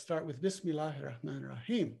surahs start with Bismillahir Rahmanir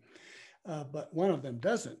Rahim. But one of them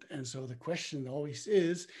doesn't. And so the question always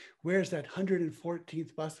is, where's that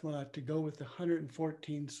 114th basmala to go with the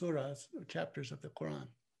 114 surahs, or chapters of the Quran?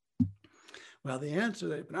 Well, the answer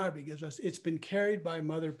that Ibn Arabi gives us, it's been carried by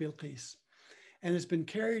Mother Bilqis, and it's been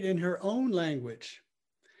carried in her own language.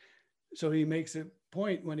 So he makes a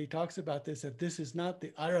point when he talks about this, that this is not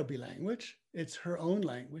the Arabi language, it's her own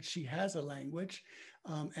language. She has a language,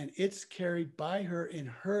 and it's carried by her in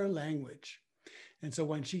her language. And so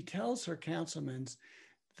when she tells her councilmen,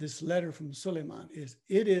 this letter from Suleiman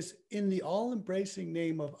it is in the all-embracing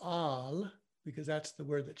name of Al, because that's the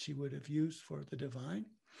word that she would have used for the divine,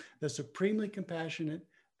 the supremely compassionate,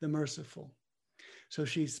 the merciful. So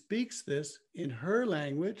she speaks this in her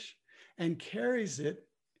language and carries it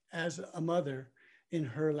as a mother in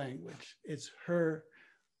her language. It's her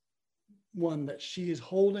one that she is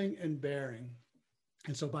holding and bearing.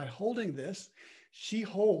 And so by holding this, she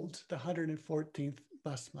holds the 114th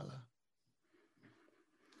basmala.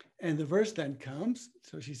 And the verse then comes.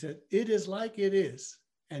 So she said, it is like it is,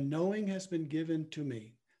 and knowing has been given to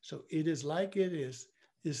me. So it is like it is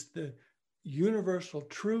the universal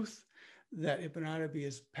truth that Ibn Arabi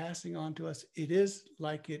is passing on to us. It is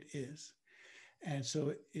like it is. And so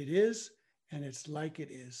it is, and it's like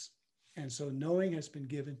it is. And so knowing has been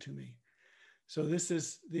given to me. So this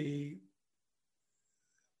is the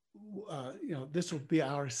this will be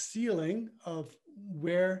our sealing of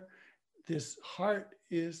where this heart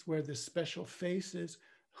is, where this special face is,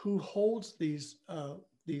 who holds these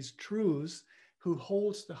truths, who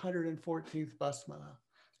holds the 114th basmala,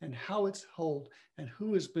 and how it's held, and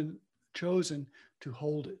who has been chosen to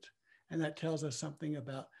hold it. And that tells us something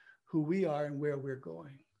about who we are and where we're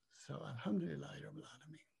going. So alhamdulillah rabbil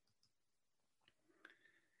alameen.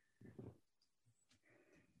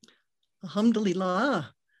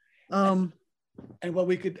 Alhamdulillah. And what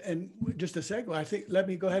we could, and just a segue, I think, let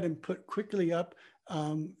me go ahead and put quickly up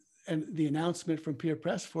and the announcement from Peer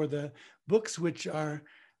Press for the books, which are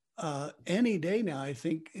any day now, I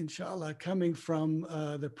think, inshallah, coming from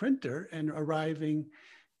the printer and arriving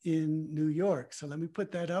in New York. So let me put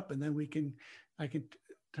that up, and then I can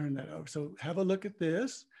turn that over. So have a look at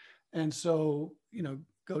this. And so,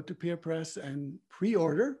 go to Peer Press and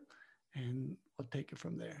pre-order, and we'll take it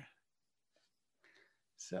from there.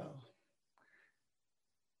 So,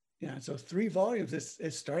 yeah, so 3 volumes,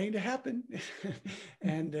 it's starting to happen.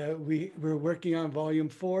 And we're working on volume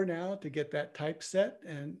 4 now to get that typeset,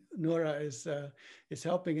 and Nora is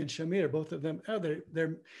helping, and Shamir, both of them,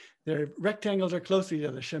 their rectangles are close to each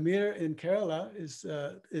other. Shamir in Kerala is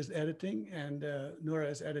editing, and Nora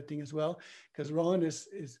is editing as well, because Rowan has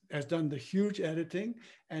done the huge editing,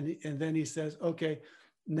 and then he says, okay,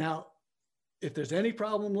 now if there's any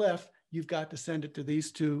problem left, you've got to send it to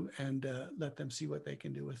these 2 and let them see what they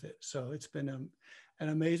can do with it. So it's been an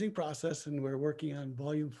amazing process, and we're working on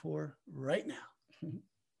volume 4 right now.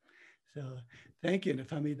 So thank you. And if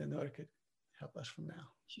Hamid and Nora could help us from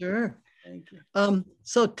now. Sure. Thank you.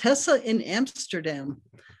 So Tessa in Amsterdam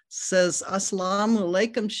says, Assalamu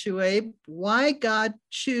alaikum, Shuaib. Why God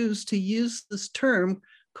choose to use this term,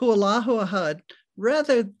 Ku'Allahu Ahad,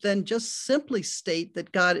 rather than just simply state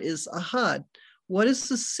that God is Ahad? What is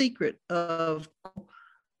the secret of,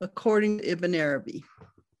 according to Ibn Arabi?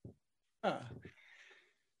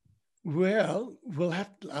 Well,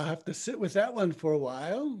 I'll have to sit with that one for a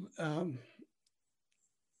while.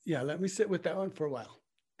 Yeah, let me sit with that one for a while.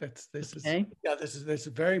 This is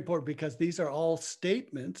very important, because these are all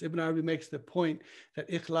statements. Ibn Arabi makes the point that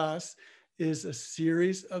ikhlas is a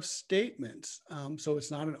series of statements. So it's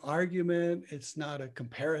not an argument, it's not a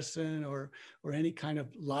comparison or any kind of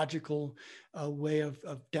logical way of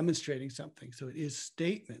demonstrating something. So it is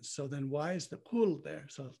statements. So then why is the qul there?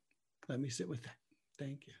 So let me sit with that.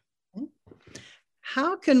 Thank you.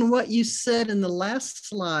 How can what you said in the last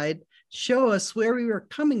slide show us where we were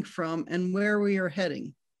coming from and where we are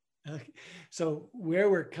heading? Okay. So where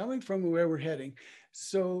we're coming from and where we're heading.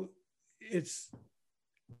 So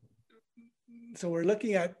we're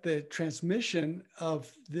looking at the transmission of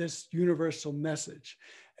this universal message.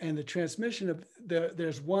 And the transmission of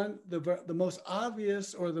there's one, the most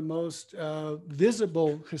obvious or the most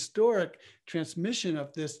visible historic transmission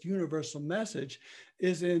of this universal message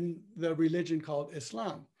is in the religion called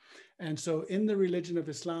Islam. And so in the religion of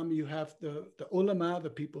Islam, you have the ulama, the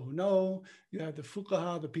people who know, you have the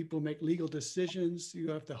fuqaha, the people who make legal decisions, you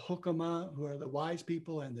have the hukama, who are the wise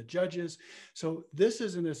people, and the judges. So this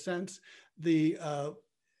is, in a sense, the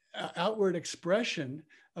outward expression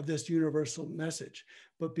of this universal message.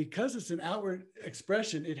 But because it's an outward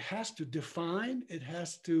expression, it has to define, it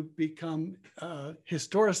has to become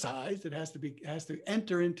historicized, it has to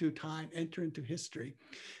enter into time, enter into history,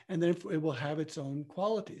 and then it will have its own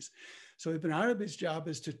qualities. So Ibn Arabi's job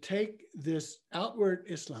is to take this outward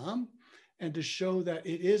Islam and to show that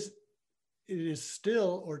it is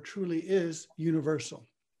still, or truly is, universal.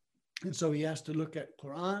 And so he has to look at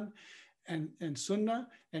Quran and Sunnah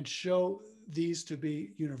and show these to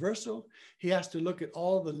be universal. He has to look at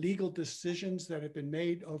all the legal decisions that have been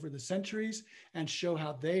made over the centuries and show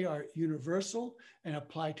how they are universal and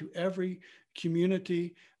apply to every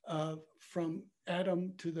community from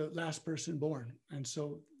Adam to the last person born. And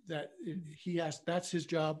so that's his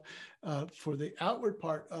job for the outward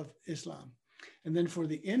part of Islam. And then for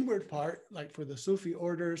the inward part, like for the Sufi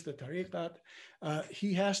orders, the tariqat,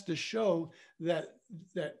 he has to show that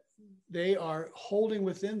they are holding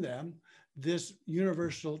within them this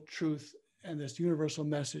universal truth and this universal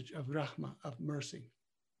message of rahmah, of mercy.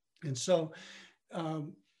 And so a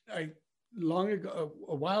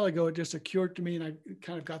while ago, it just occurred to me, and I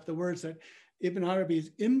kind of got the words that Ibn Arabi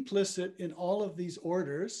is implicit in all of these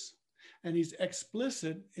orders, and he's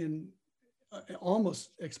explicit in,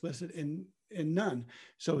 almost explicit in none.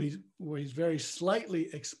 So he's very slightly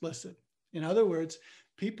explicit. In other words,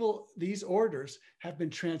 these orders have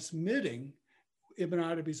been transmitting Ibn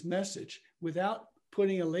Arabi's message without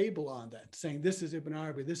putting a label on that, saying this is Ibn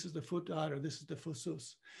Arabi, this is the Futuhat, or this is the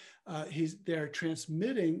Fusus. They're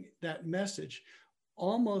transmitting that message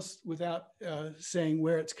almost without saying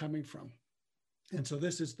where it's coming from. And so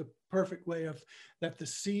this is the perfect way of that the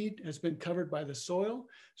seed has been covered by the soil.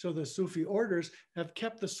 So the Sufi orders have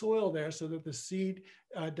kept the soil there so that the seed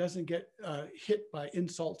doesn't get hit by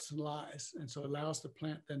insults and lies. And so it allows the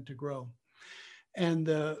plant then to grow. And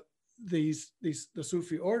the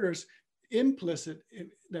Sufi orders, implicit,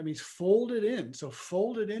 that means folded in. So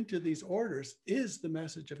folded into these orders is the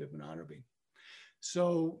message of Ibn Arabi.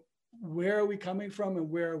 So where are we coming from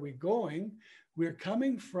and where are we going? We're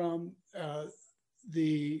coming from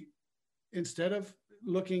instead of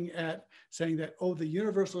looking at saying that, oh, the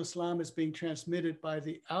universal Islam is being transmitted by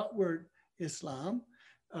the outward Islam,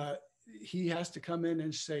 he has to come in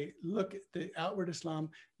and say, look at the outward Islam,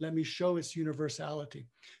 let me show its universality.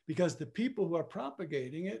 Because the people who are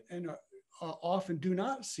propagating it and often do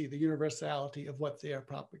not see the universality of what they are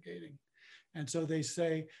propagating. And so they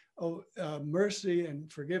say, oh, mercy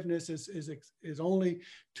and forgiveness is only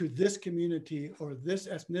to this community or this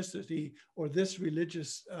ethnicity or this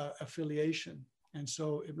religious affiliation. And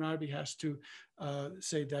so Ibn Arabi has to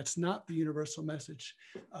say that's not the universal message.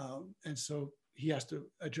 And so he has to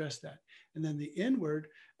address that. And then the inward,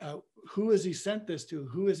 who has he sent this to?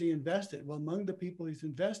 Who has he invested? Well, among the people he's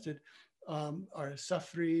invested are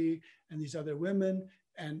Safri and these other women,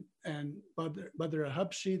 and Badr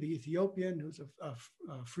al-Habshi, the Ethiopian, who's a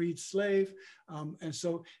freed slave. And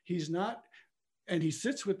so he's not, and he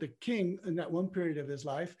sits with the king in that one period of his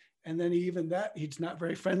life. And then he's not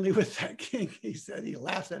very friendly with that king. He said, he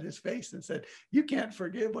laughs at his face and said, you can't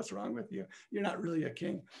forgive, what's wrong with you? You're not really a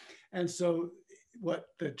king. And so what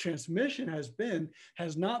the transmission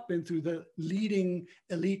has not been through the leading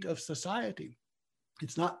elite of society.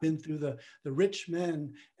 It's not been through the rich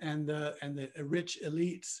men and the rich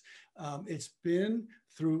elites. It's been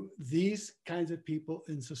through these kinds of people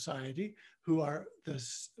in society who are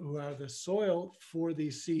the soil for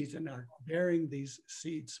these seeds and are bearing these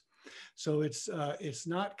seeds. So it's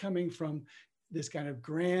not coming from this kind of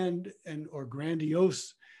grand or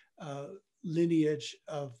grandiose lineage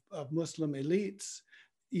of Muslim elites,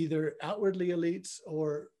 either outwardly elites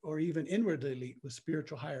or even inwardly elite with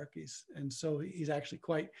spiritual hierarchies. And so he's actually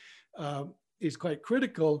quite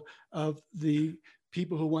critical of the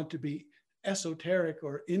people who want to be esoteric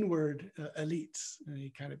or inward elites. And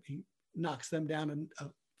he knocks them down a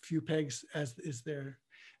few pegs as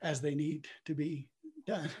they need to be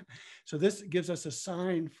done. So this gives us a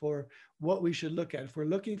sign for what we should look at. If we're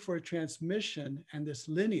looking for a transmission and this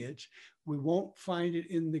lineage, we won't find it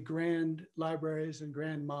in the grand libraries and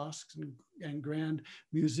grand mosques and grand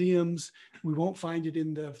museums. We won't find it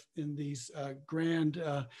in these grand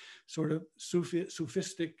sort of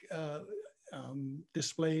Sufistic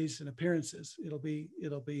displays and appearances. It'll be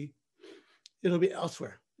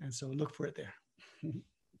elsewhere. And so look for it there.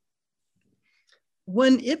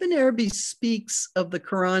 When Ibn Arabi speaks of the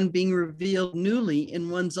Quran being revealed newly in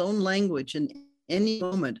one's own language in any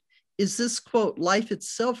moment, is this quote life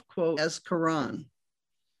itself quote as Quran?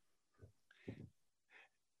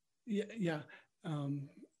 Yeah.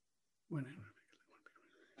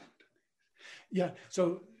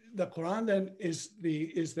 So the Quran then is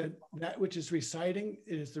that which is reciting,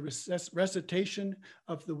 is the recitation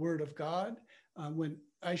of the word of God. When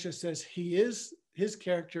Aisha says his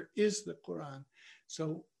character is the Quran.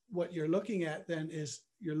 So what you're looking at then is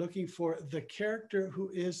you're looking for the character who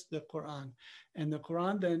is the Quran. And the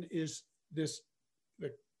Quran then is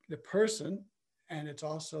the person, and it's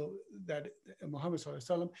also that Muhammad Sallallahu Alaihi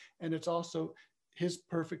Wasallam, and it's also his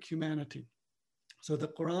perfect humanity. So the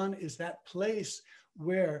Quran is that place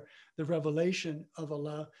where the revelation of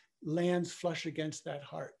Allah lands flush against that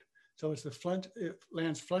heart. So it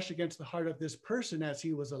lands flush against the heart of this person as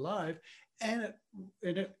he was alive, and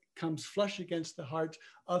it comes flush against the heart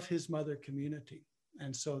of his mother community.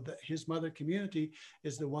 And so his mother community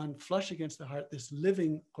is the one flush against the heart. This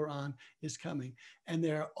living Quran is coming. And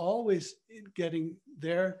they're always getting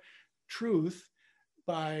their truth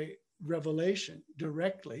by revelation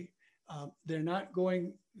directly. They're not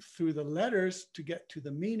going through the letters to get to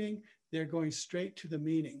the meaning. They're going straight to the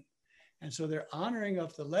meaning. And so their honoring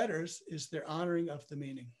of the letters is their honoring of the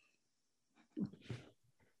meaning.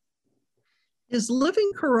 Is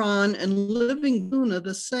living Quran and living Sunnah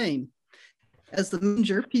the same? As the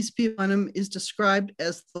messenger, peace be upon him, is described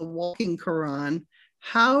as the walking Quran,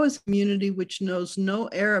 how is a community which knows no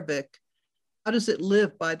Arabic, how does it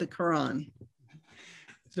live by the Quran?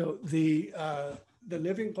 So the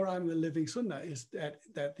living Quran, the living Sunnah is that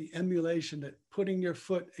the emulation, that putting your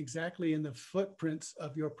foot exactly in the footprints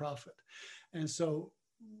of your prophet. And so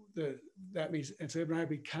that means, and so Ibn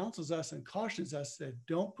Arabi counsels us and cautions us that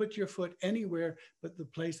don't put your foot anywhere but the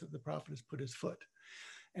place that the prophet has put his foot.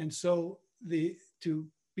 And so to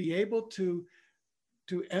be able to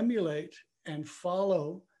emulate and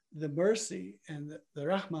follow the mercy and the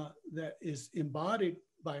rahmah that is embodied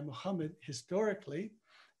by Muhammad historically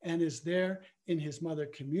and is there in his mother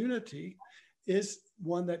community is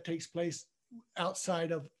one that takes place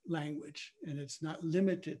outside of language, and it's not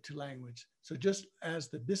limited to language. So just as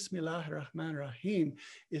the Bismillah ar-Rahman ar-Rahim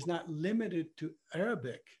is not limited to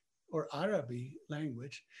Arabic or Arabi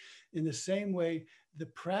language, in the same way, the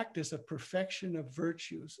practice of perfection of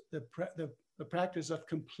virtues, the practice of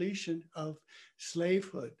completion of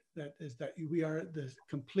slavehood, that is that we are the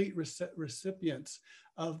complete recipients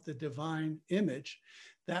of the divine image,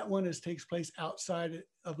 that one takes place outside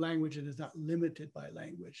of language and is not limited by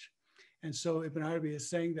language. And so Ibn Arabi is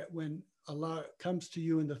saying that when Allah comes to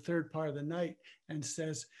you in the third part of the night and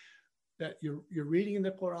says that you're reading in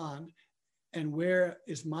the Quran, and where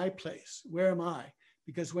is my place? Where am I?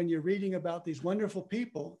 Because when you're reading about these wonderful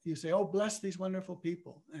people, you say, oh, bless these wonderful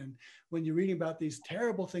people. And when you're reading about these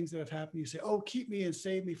terrible things that have happened, you say, oh, keep me and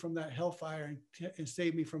save me from that hellfire and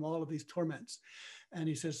save me from all of these torments. And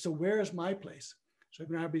he says, so where is my place? So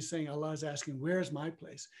Ibn Arabi is saying, Allah is asking, where is my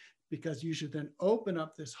place? Because you should then open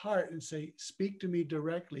up this heart and say, speak to me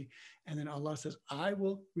directly. And then Allah says, I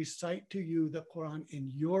will recite to you the Quran in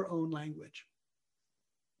your own language.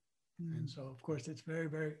 And so, of course, it's very,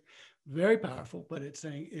 very, very powerful, but it's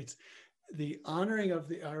saying it's the honoring of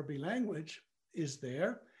the Arabic language is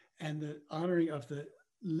there, and the honoring of the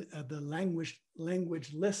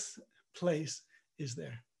languageless place is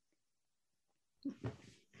there.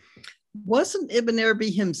 Wasn't Ibn Arabi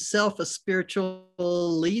himself a spiritual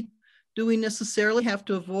elite? Do we necessarily have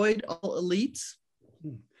to avoid all elites?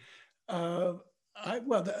 Well,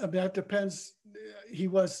 that depends. He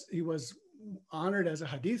was honored as a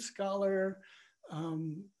hadith scholar.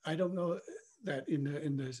 I don't know that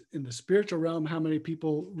in the spiritual realm how many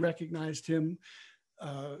people recognized him.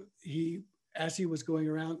 As he was going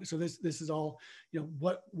around. So this is all,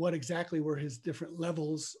 what exactly were his different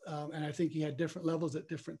levels, and I think he had different levels at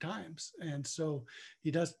different times. And so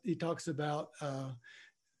he talks about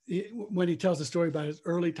when he tells the story about his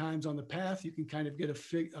early times on the path, you can kind of get a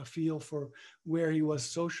feel for where he was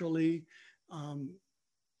socially.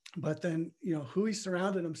 But then, who he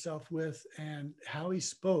surrounded himself with and how he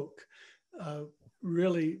spoke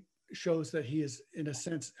really shows that he is, in a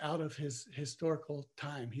sense, out of his historical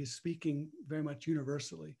time. He's speaking very much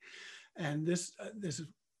universally. And this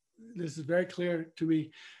is very clear to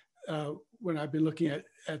me when I've been looking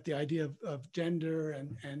at the idea of gender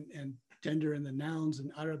and gender in the nouns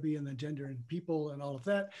in Arabi and the gender in people and all of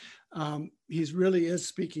that. He's really is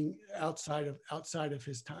speaking outside of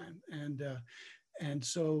his time, and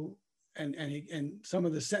so some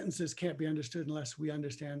of the sentences can't be understood unless we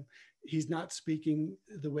understand he's not speaking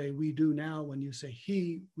the way we do now. When you say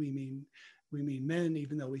he, we mean men,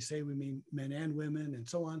 even though we say we mean men and women and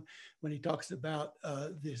so on. When he talks about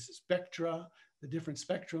this spectra, the different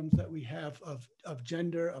spectrums that we have of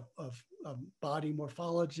gender, of body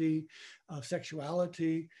morphology, of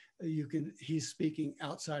sexuality, he's speaking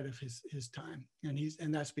outside of his time,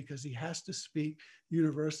 and that's because he has to speak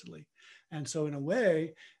universally. And so in a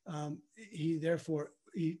way,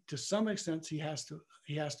 to some extent, he has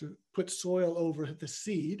to put soil over the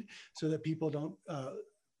seed so that people don't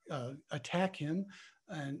attack him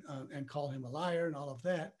and call him a liar and all of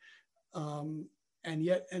that. And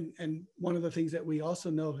yet, and one of the things that we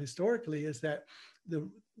also know historically is that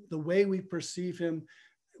the way we perceive him,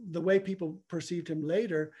 the way people perceived him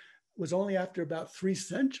later, was only after about 3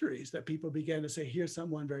 centuries that people began to say, here's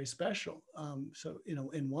someone very special. So,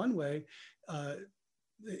 in one way,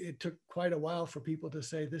 it took quite a while for people to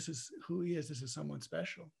say, this is who he is, this is someone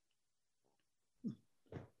special.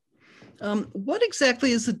 What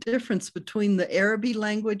exactly is the difference between the Arabic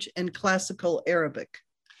language and classical Arabic?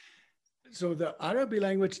 So the Arabi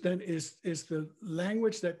language then is the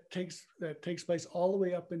language that takes place all the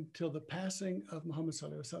way up until the passing of Muhammad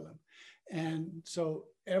sallallahu alaihi wasallam. And so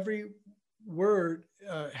every word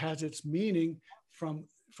has its meaning from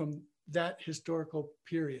that historical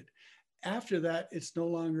period. After that, it's no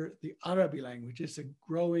longer the Arabi language. It's a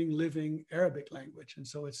growing, living Arabic language. And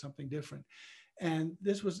so it's something different. And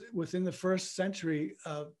this was within the first century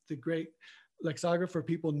of the great lexicographer.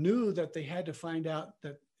 People knew that they had to find out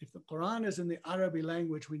that if the Quran is in the Arabi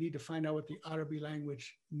language, we need to find out what the Arabi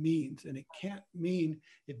language means. And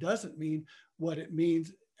it doesn't mean what it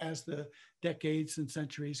means as the decades and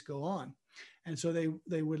centuries go on. And so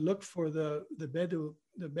they would look for the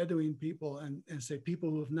Bedouin people and say, people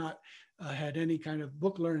who have not had any kind of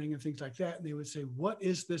book learning and things like that. And they would say, what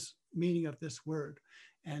is this meaning of this word?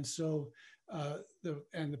 And so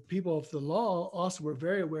the people of the law also were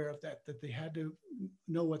very aware of that they had to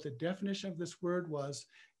know what the definition of this word was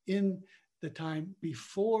in the time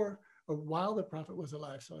before or while the Prophet was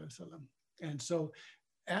alive, sallallahu alaihi wasallam. And so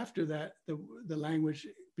after that, the language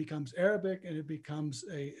becomes Arabic, and it becomes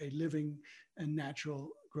a living and natural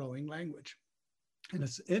growing language. And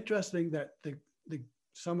it's interesting that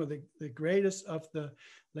some of the greatest of the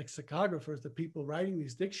lexicographers, the people writing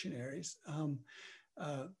these dictionaries,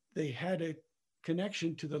 they had a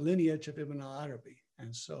connection to the lineage of Ibn al-Arabi.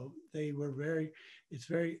 And so they were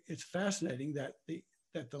it's fascinating that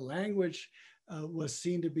the language was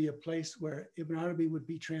seen to be a place where Ibn Arabi would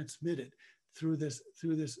be transmitted through the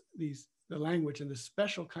language, and this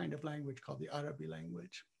special kind of language called the Arabi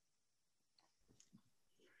language.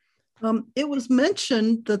 It was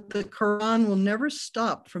mentioned that the Quran will never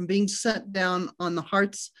stop from being sent down on the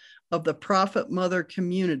hearts of the Prophet Mother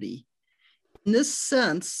community. In this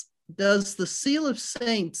sense, does the seal of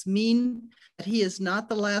saints mean that he is not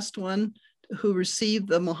the last one who received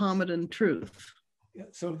the Muhammadan truth? Yeah,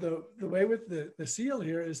 so the way with the seal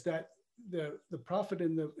here is that the Prophet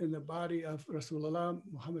in the body of Rasulullah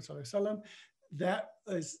Muhammad sallallahu alaihi wasallam, that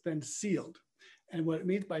is then sealed. And what it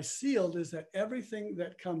means by sealed is that everything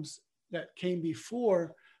that came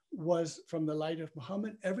before was from the light of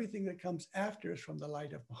Muhammad. Everything that comes after is from the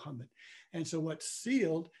light of Muhammad. And so what's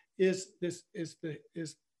sealed is the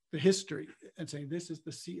history, and saying this is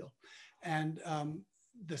the seal. And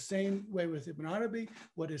the same way with Ibn Arabi,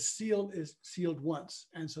 what is sealed once.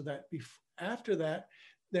 And so that after that,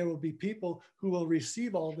 there will be people who will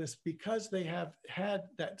receive all this because they have had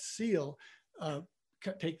that seal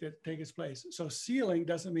take its place. So sealing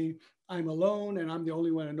doesn't mean I'm alone and I'm the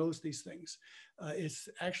only one who knows these things. It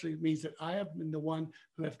actually means that I have been the one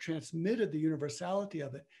who have transmitted the universality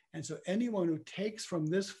of it. And so anyone who takes from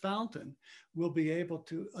this fountain will be able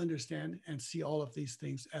to understand and see all of these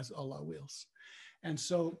things as Allah wills. And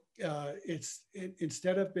so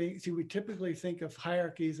instead of being, see, we typically think of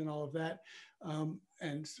hierarchies and all of that.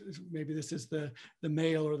 And maybe this is the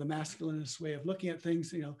male or the masculinist way of looking at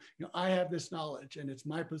things. You know, I have this knowledge and it's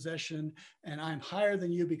my possession, and I'm higher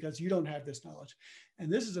than you because you don't have this knowledge.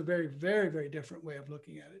 And this is a very, very, very different way of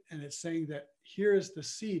looking at it. And it's saying that here is the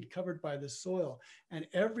seed covered by the soil, and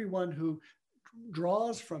everyone who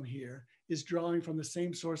draws from here is drawing from the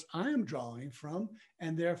same source I am drawing from,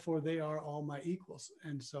 and therefore they are all my equals,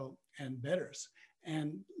 and betters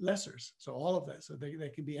and lessers. So all of that. So they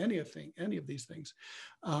can be any of these things.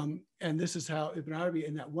 And this is how Ibn Arabi,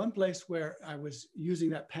 in that one place where I was using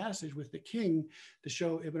that passage with the king to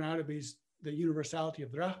show Ibn Arabi's the universality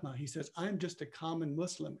of the Rahmah, he says, I'm just a common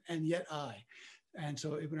Muslim, and yet I. And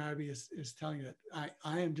so Ibn Arabi is telling you that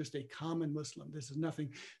I am just a common Muslim. This is nothing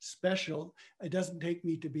special. It doesn't take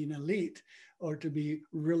me to be an elite or to be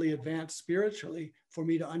really advanced spiritually for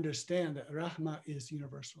me to understand that Rahmah is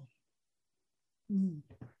universal.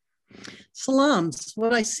 Salams,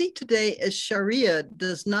 what I see today as Sharia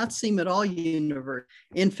does not seem at all universal.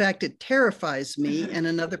 In fact, it terrifies me. And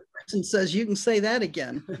another person says, you can say that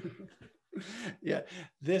again. Yeah,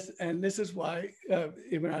 this is why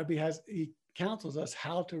Ibn Arabi he counsels us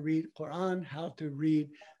how to read Quran, how to read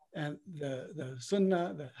and the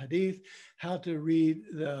Sunnah, the Hadith, how to read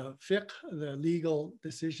the fiqh, the legal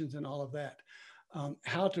decisions and all of that.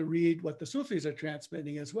 How to read what the Sufis are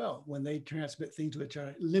transmitting as well, when they transmit things which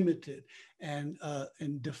are limited and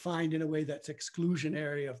defined in a way that's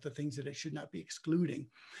exclusionary of the things that it should not be excluding.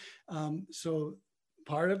 So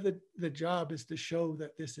part of the job is to show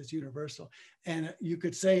that this is universal. And you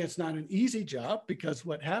could say it's not an easy job, because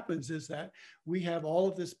what happens is that we have all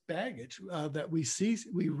of this baggage that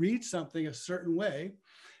we read something a certain way,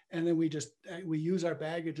 and then we use our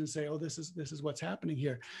baggage and say, oh, this is what's happening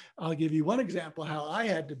here. I'll give you one example how I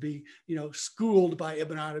had to be, schooled by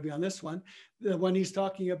Ibn Arabi on this one. When he's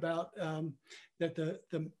talking about that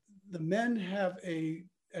the men have a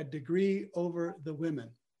degree over the women.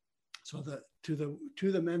 So to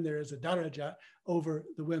the men there is a daraja over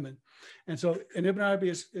the women, and Ibn Arabi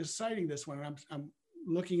is citing this one. And I'm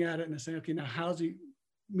looking at it and saying, okay, now how's he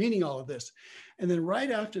meaning all of this? And then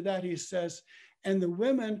right after that he says, and the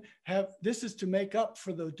women this is to make up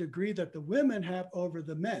for the degree that the women have over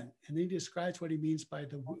the men. And he describes what he means by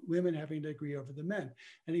the women having a degree over the men.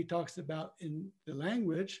 And he talks about in the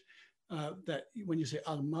language that when you say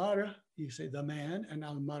al-mara, you say the man, and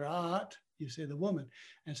al-marat, you say the woman.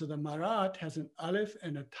 And so the marat has an alif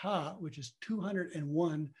and a ta, which is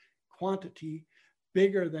 201 quantity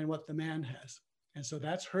bigger than what the man has. And so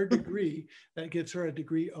that's her degree, that gives her a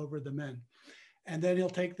degree over the men. And then he'll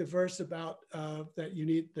take the verse about that you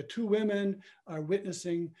need the two women are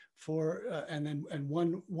witnessing for, and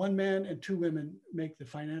one man and two women make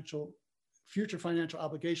the future financial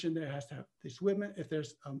obligation. There has to have these women, if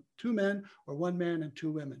there's two men or one man and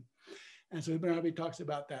two women. And so Ibn Arabi talks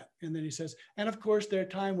about that. And then he says, and of course there are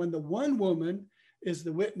times when the one woman is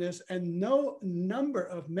the witness and no number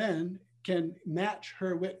of men can match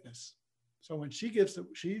her witness. So when she is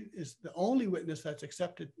the only witness that's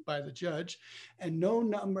accepted by the judge, and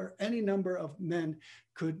any number of men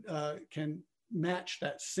can match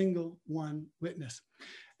that single one witness.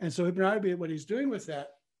 And so Ibn Arabi, what he's doing with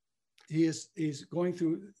that, he's going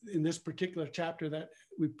through in this particular chapter that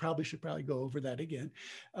we should probably go over that again.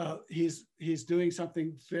 He's doing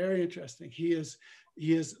something very interesting. He is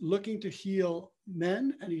looking to heal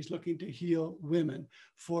men, and he's looking to heal women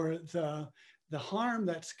for the harm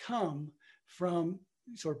that's come from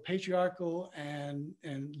sort of patriarchal and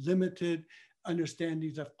limited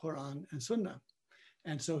understandings of Quran and Sunnah.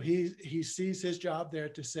 And so he sees his job there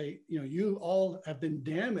to say, you all have been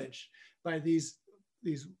damaged by these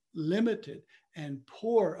limited and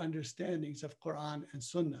poor understandings of Quran and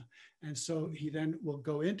Sunnah. And so he then will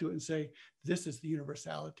go into it and say, this is the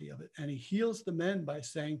universality of it. And he heals the men by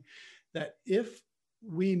saying that if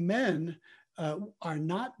we men are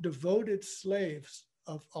not devoted slaves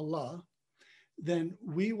of Allah, then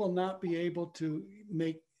we will not be able to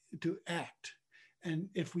act. And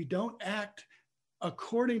if we don't act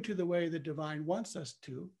according to the way the divine wants us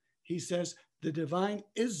to, he says, the divine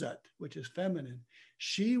Izzat, which is feminine,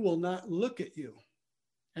 she will not look at you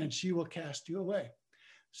and she will cast you away.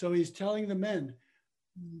 So he's telling the men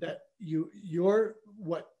that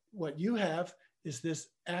what you have is this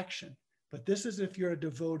action, but this is if you're a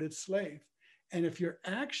devoted slave. And if your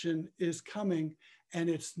action is coming and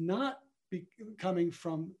it's not coming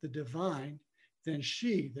from the divine, then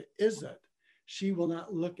she, the Izzat, she will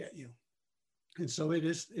not look at you. And so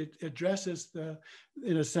it addresses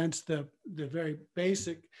in a sense, the very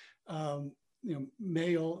basic,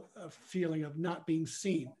 male feeling of not being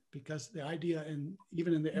seen, because the idea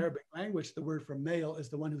even in the Arabic language, the word for male is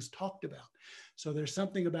the one who's talked about. So there's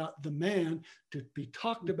something about the man to be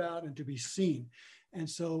talked about and to be seen. And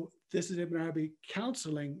so this is Ibn Arabi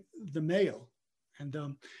counseling the male. And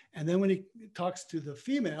then when he talks to the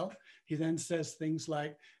female, he then says things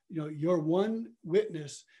like, your one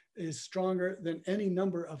witness is stronger than any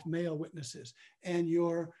number of male witnesses, and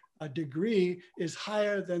your degree is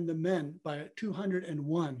higher than the men by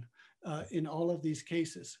 201 in all of these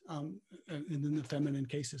cases, and in the feminine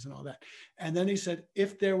cases and all that. And then he said,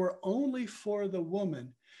 if there were only for the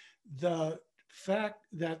woman, the fact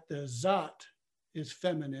that the zat is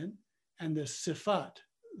feminine and the sifat,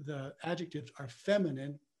 the adjectives, are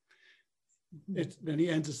feminine, then he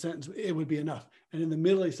ends the sentence, it would be enough. And in the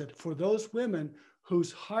middle, he said, for those women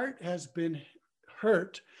whose heart has been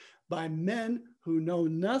hurt by men who know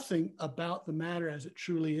nothing about the matter as it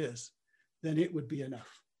truly is, then it would be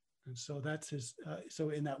enough. And so that's his, so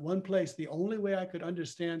in that one place, the only way I could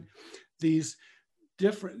understand these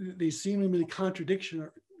seemingly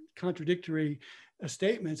contradictory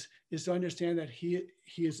statements is to understand that he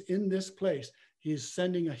is in this place. He is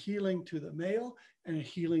sending a healing to the male and a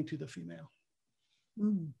healing to the female.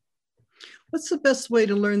 What's the best way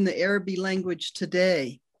to learn the Arabic language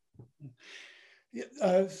today?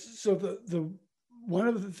 So one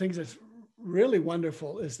of the things that's really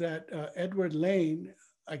wonderful is that Edward Lane,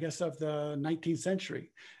 I guess of the 19th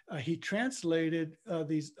century, he translated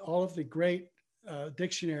all of the great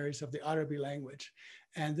dictionaries of the Arabi language.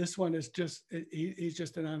 And this one is just, he's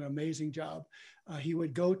just done an amazing job. He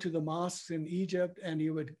would go to the mosques in Egypt and he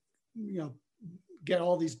would, get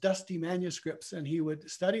all these dusty manuscripts and he would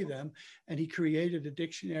study them. And he created a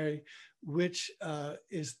dictionary, which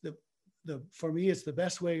is for me, it's the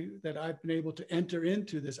best way that I've been able to enter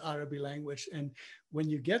into this Arabi language. And when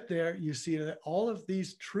you get there, you see that all of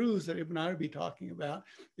these truths that Ibn Arabi talking about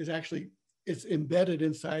it's embedded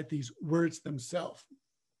inside these words themselves.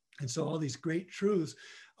 And so all these great truths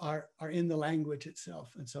are in the language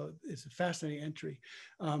itself. And so it's a fascinating entry.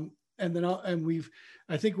 I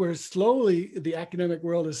think the academic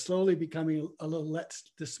world is slowly becoming a little less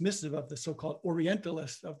dismissive of the so-called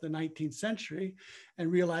Orientalists of the 19th century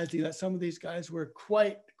and realizing that some of these guys were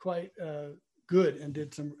quite good and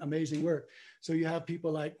did some amazing work. So you have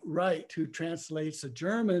people like Wright, who translates a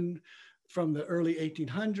German from the early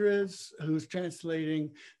 1800s, who's translating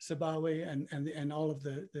Sabawi and all of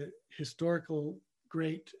the historical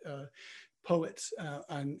great poets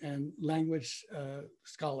and language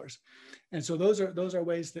scholars. And so those are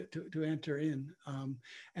ways to enter in.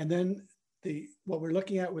 And then what we're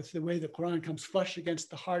looking at with the way the Quran comes flush against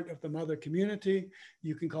the heart of the mother community,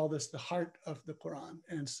 you can call this the heart of the Quran.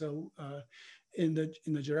 And so in the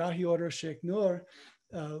Jarahi order, Sheikh Noor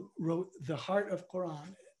wrote the heart of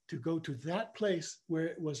Quran to go to that place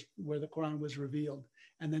where the Quran was revealed,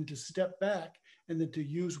 and then to step back and then to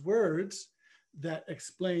use words that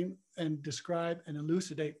explain and describe and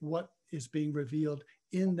elucidate what is being revealed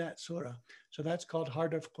in that surah. So that's called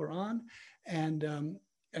Heart of Quran. And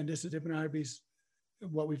this is Ibn Arabi's,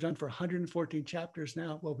 what we've done for 114 chapters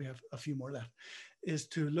now, well, we have a few more left, is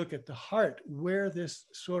to look at the heart where this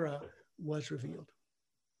surah was revealed.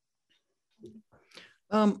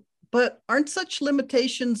 But aren't such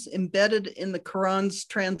limitations embedded in the Quran's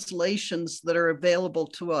translations that are available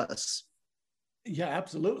to us? Yeah,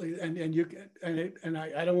 absolutely. And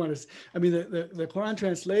I don't want to, I mean, the Quran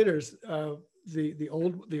translators, the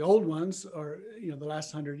old ones, or, the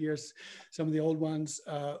last 100 years, some of the old ones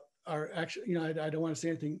are actually, I don't want to say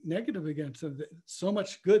anything negative against them. So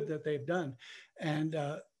much good that they've done. And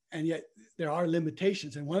yet there are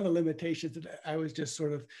limitations. And one of the limitations that I was just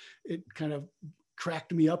it kind of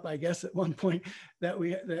cracked me up, I guess, at one point, that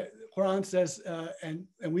the Quran says, and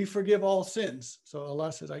we forgive all sins. So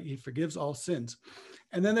Allah says he forgives all sins.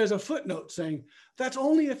 And then there's a footnote saying, that's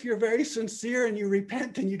only if you're very sincere and you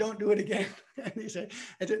repent and you don't do it again. And he said,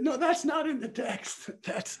 no, that's not in the text.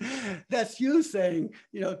 That's you saying,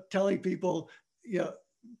 telling people,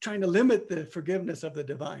 trying to limit the forgiveness of the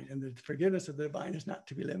divine, and the forgiveness of the divine is not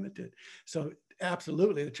to be limited. So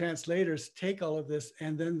absolutely, the translators take all of this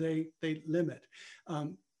and then they limit.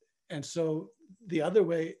 And so the other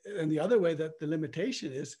way that the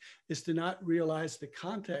limitation is to not realize the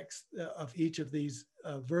context of each of these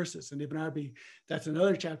verses. And Ibn Arabi, that's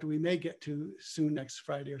another chapter we may get to soon, next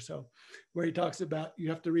Friday or so, where he talks about you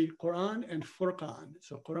have to read Quran and Furqan.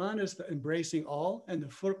 So Quran is the embracing all, and the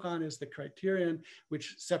Furqan is the criterion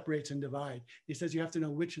which separates and divides. He says you have to know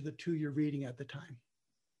which of the two you're reading at the time.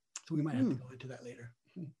 So we might have to go into that later.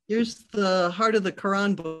 Here's the Heart of the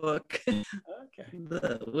Quran book. Okay.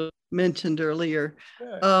 That was mentioned earlier.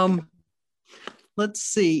 Good. Let's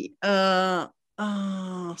see. Sorry.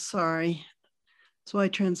 That's why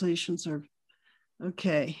translations are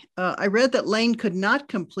okay. I read that Lane could not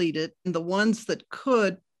complete it, and the ones that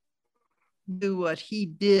could do what he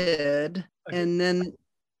did. Okay. And then,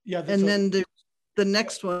 the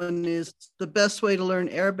next one is the best way to learn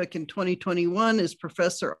Arabic in 2021 is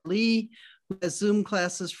Professor Ali, who has Zoom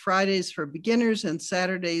classes Fridays for beginners and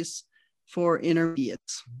Saturdays for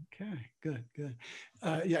intermediates. Okay, good.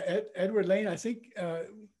 Yeah, Edward Lane, I think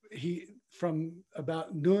he, from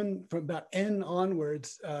about noon, from about N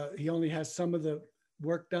onwards, he only has some of the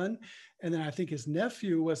work done. And then I think his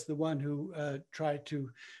nephew was the one who tried to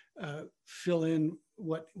fill in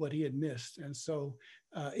what he had missed. And so,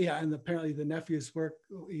 yeah, and apparently the nephew's work,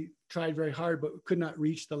 he tried very hard, but could not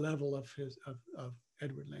reach the level of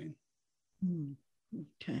Edward Lane.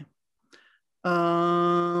 Okay.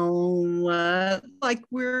 Like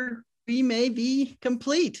we may be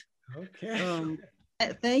complete. Okay.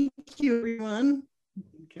 Thank you, everyone.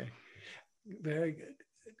 Okay. Very good.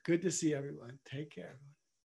 Good to see everyone. Take care, everyone.